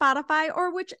or Spotify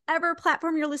or whichever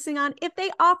platform you're listening on, if they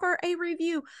offer a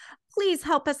review, please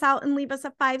help us out and leave us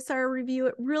a 5-star review.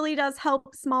 It really does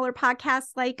help smaller podcasts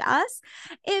like us.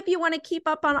 If you want to keep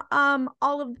up on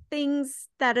all of the things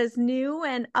that is new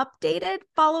and updated,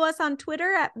 follow us on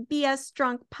Twitter at BS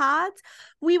Drunk Pods.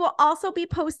 We will also be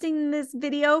posting this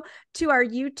video to our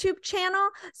YouTube channel.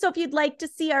 So if you'd like to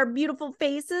see our beautiful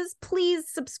faces, please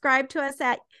subscribe to us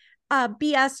at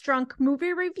BS Drunk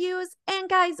Movie Reviews. And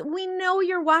guys, we know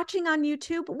you're watching on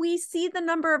YouTube. We see the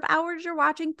number of hours you're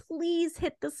watching. Please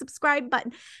hit the subscribe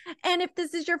button. And if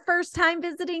this is your first time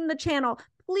visiting the channel,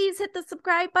 please hit the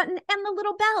subscribe button and the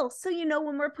little bell so you know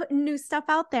when we're putting new stuff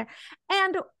out there.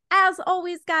 And as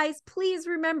always, guys, please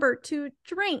remember to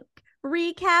drink,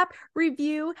 recap,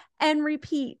 review, and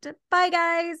repeat. Bye,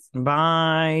 guys.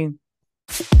 Bye.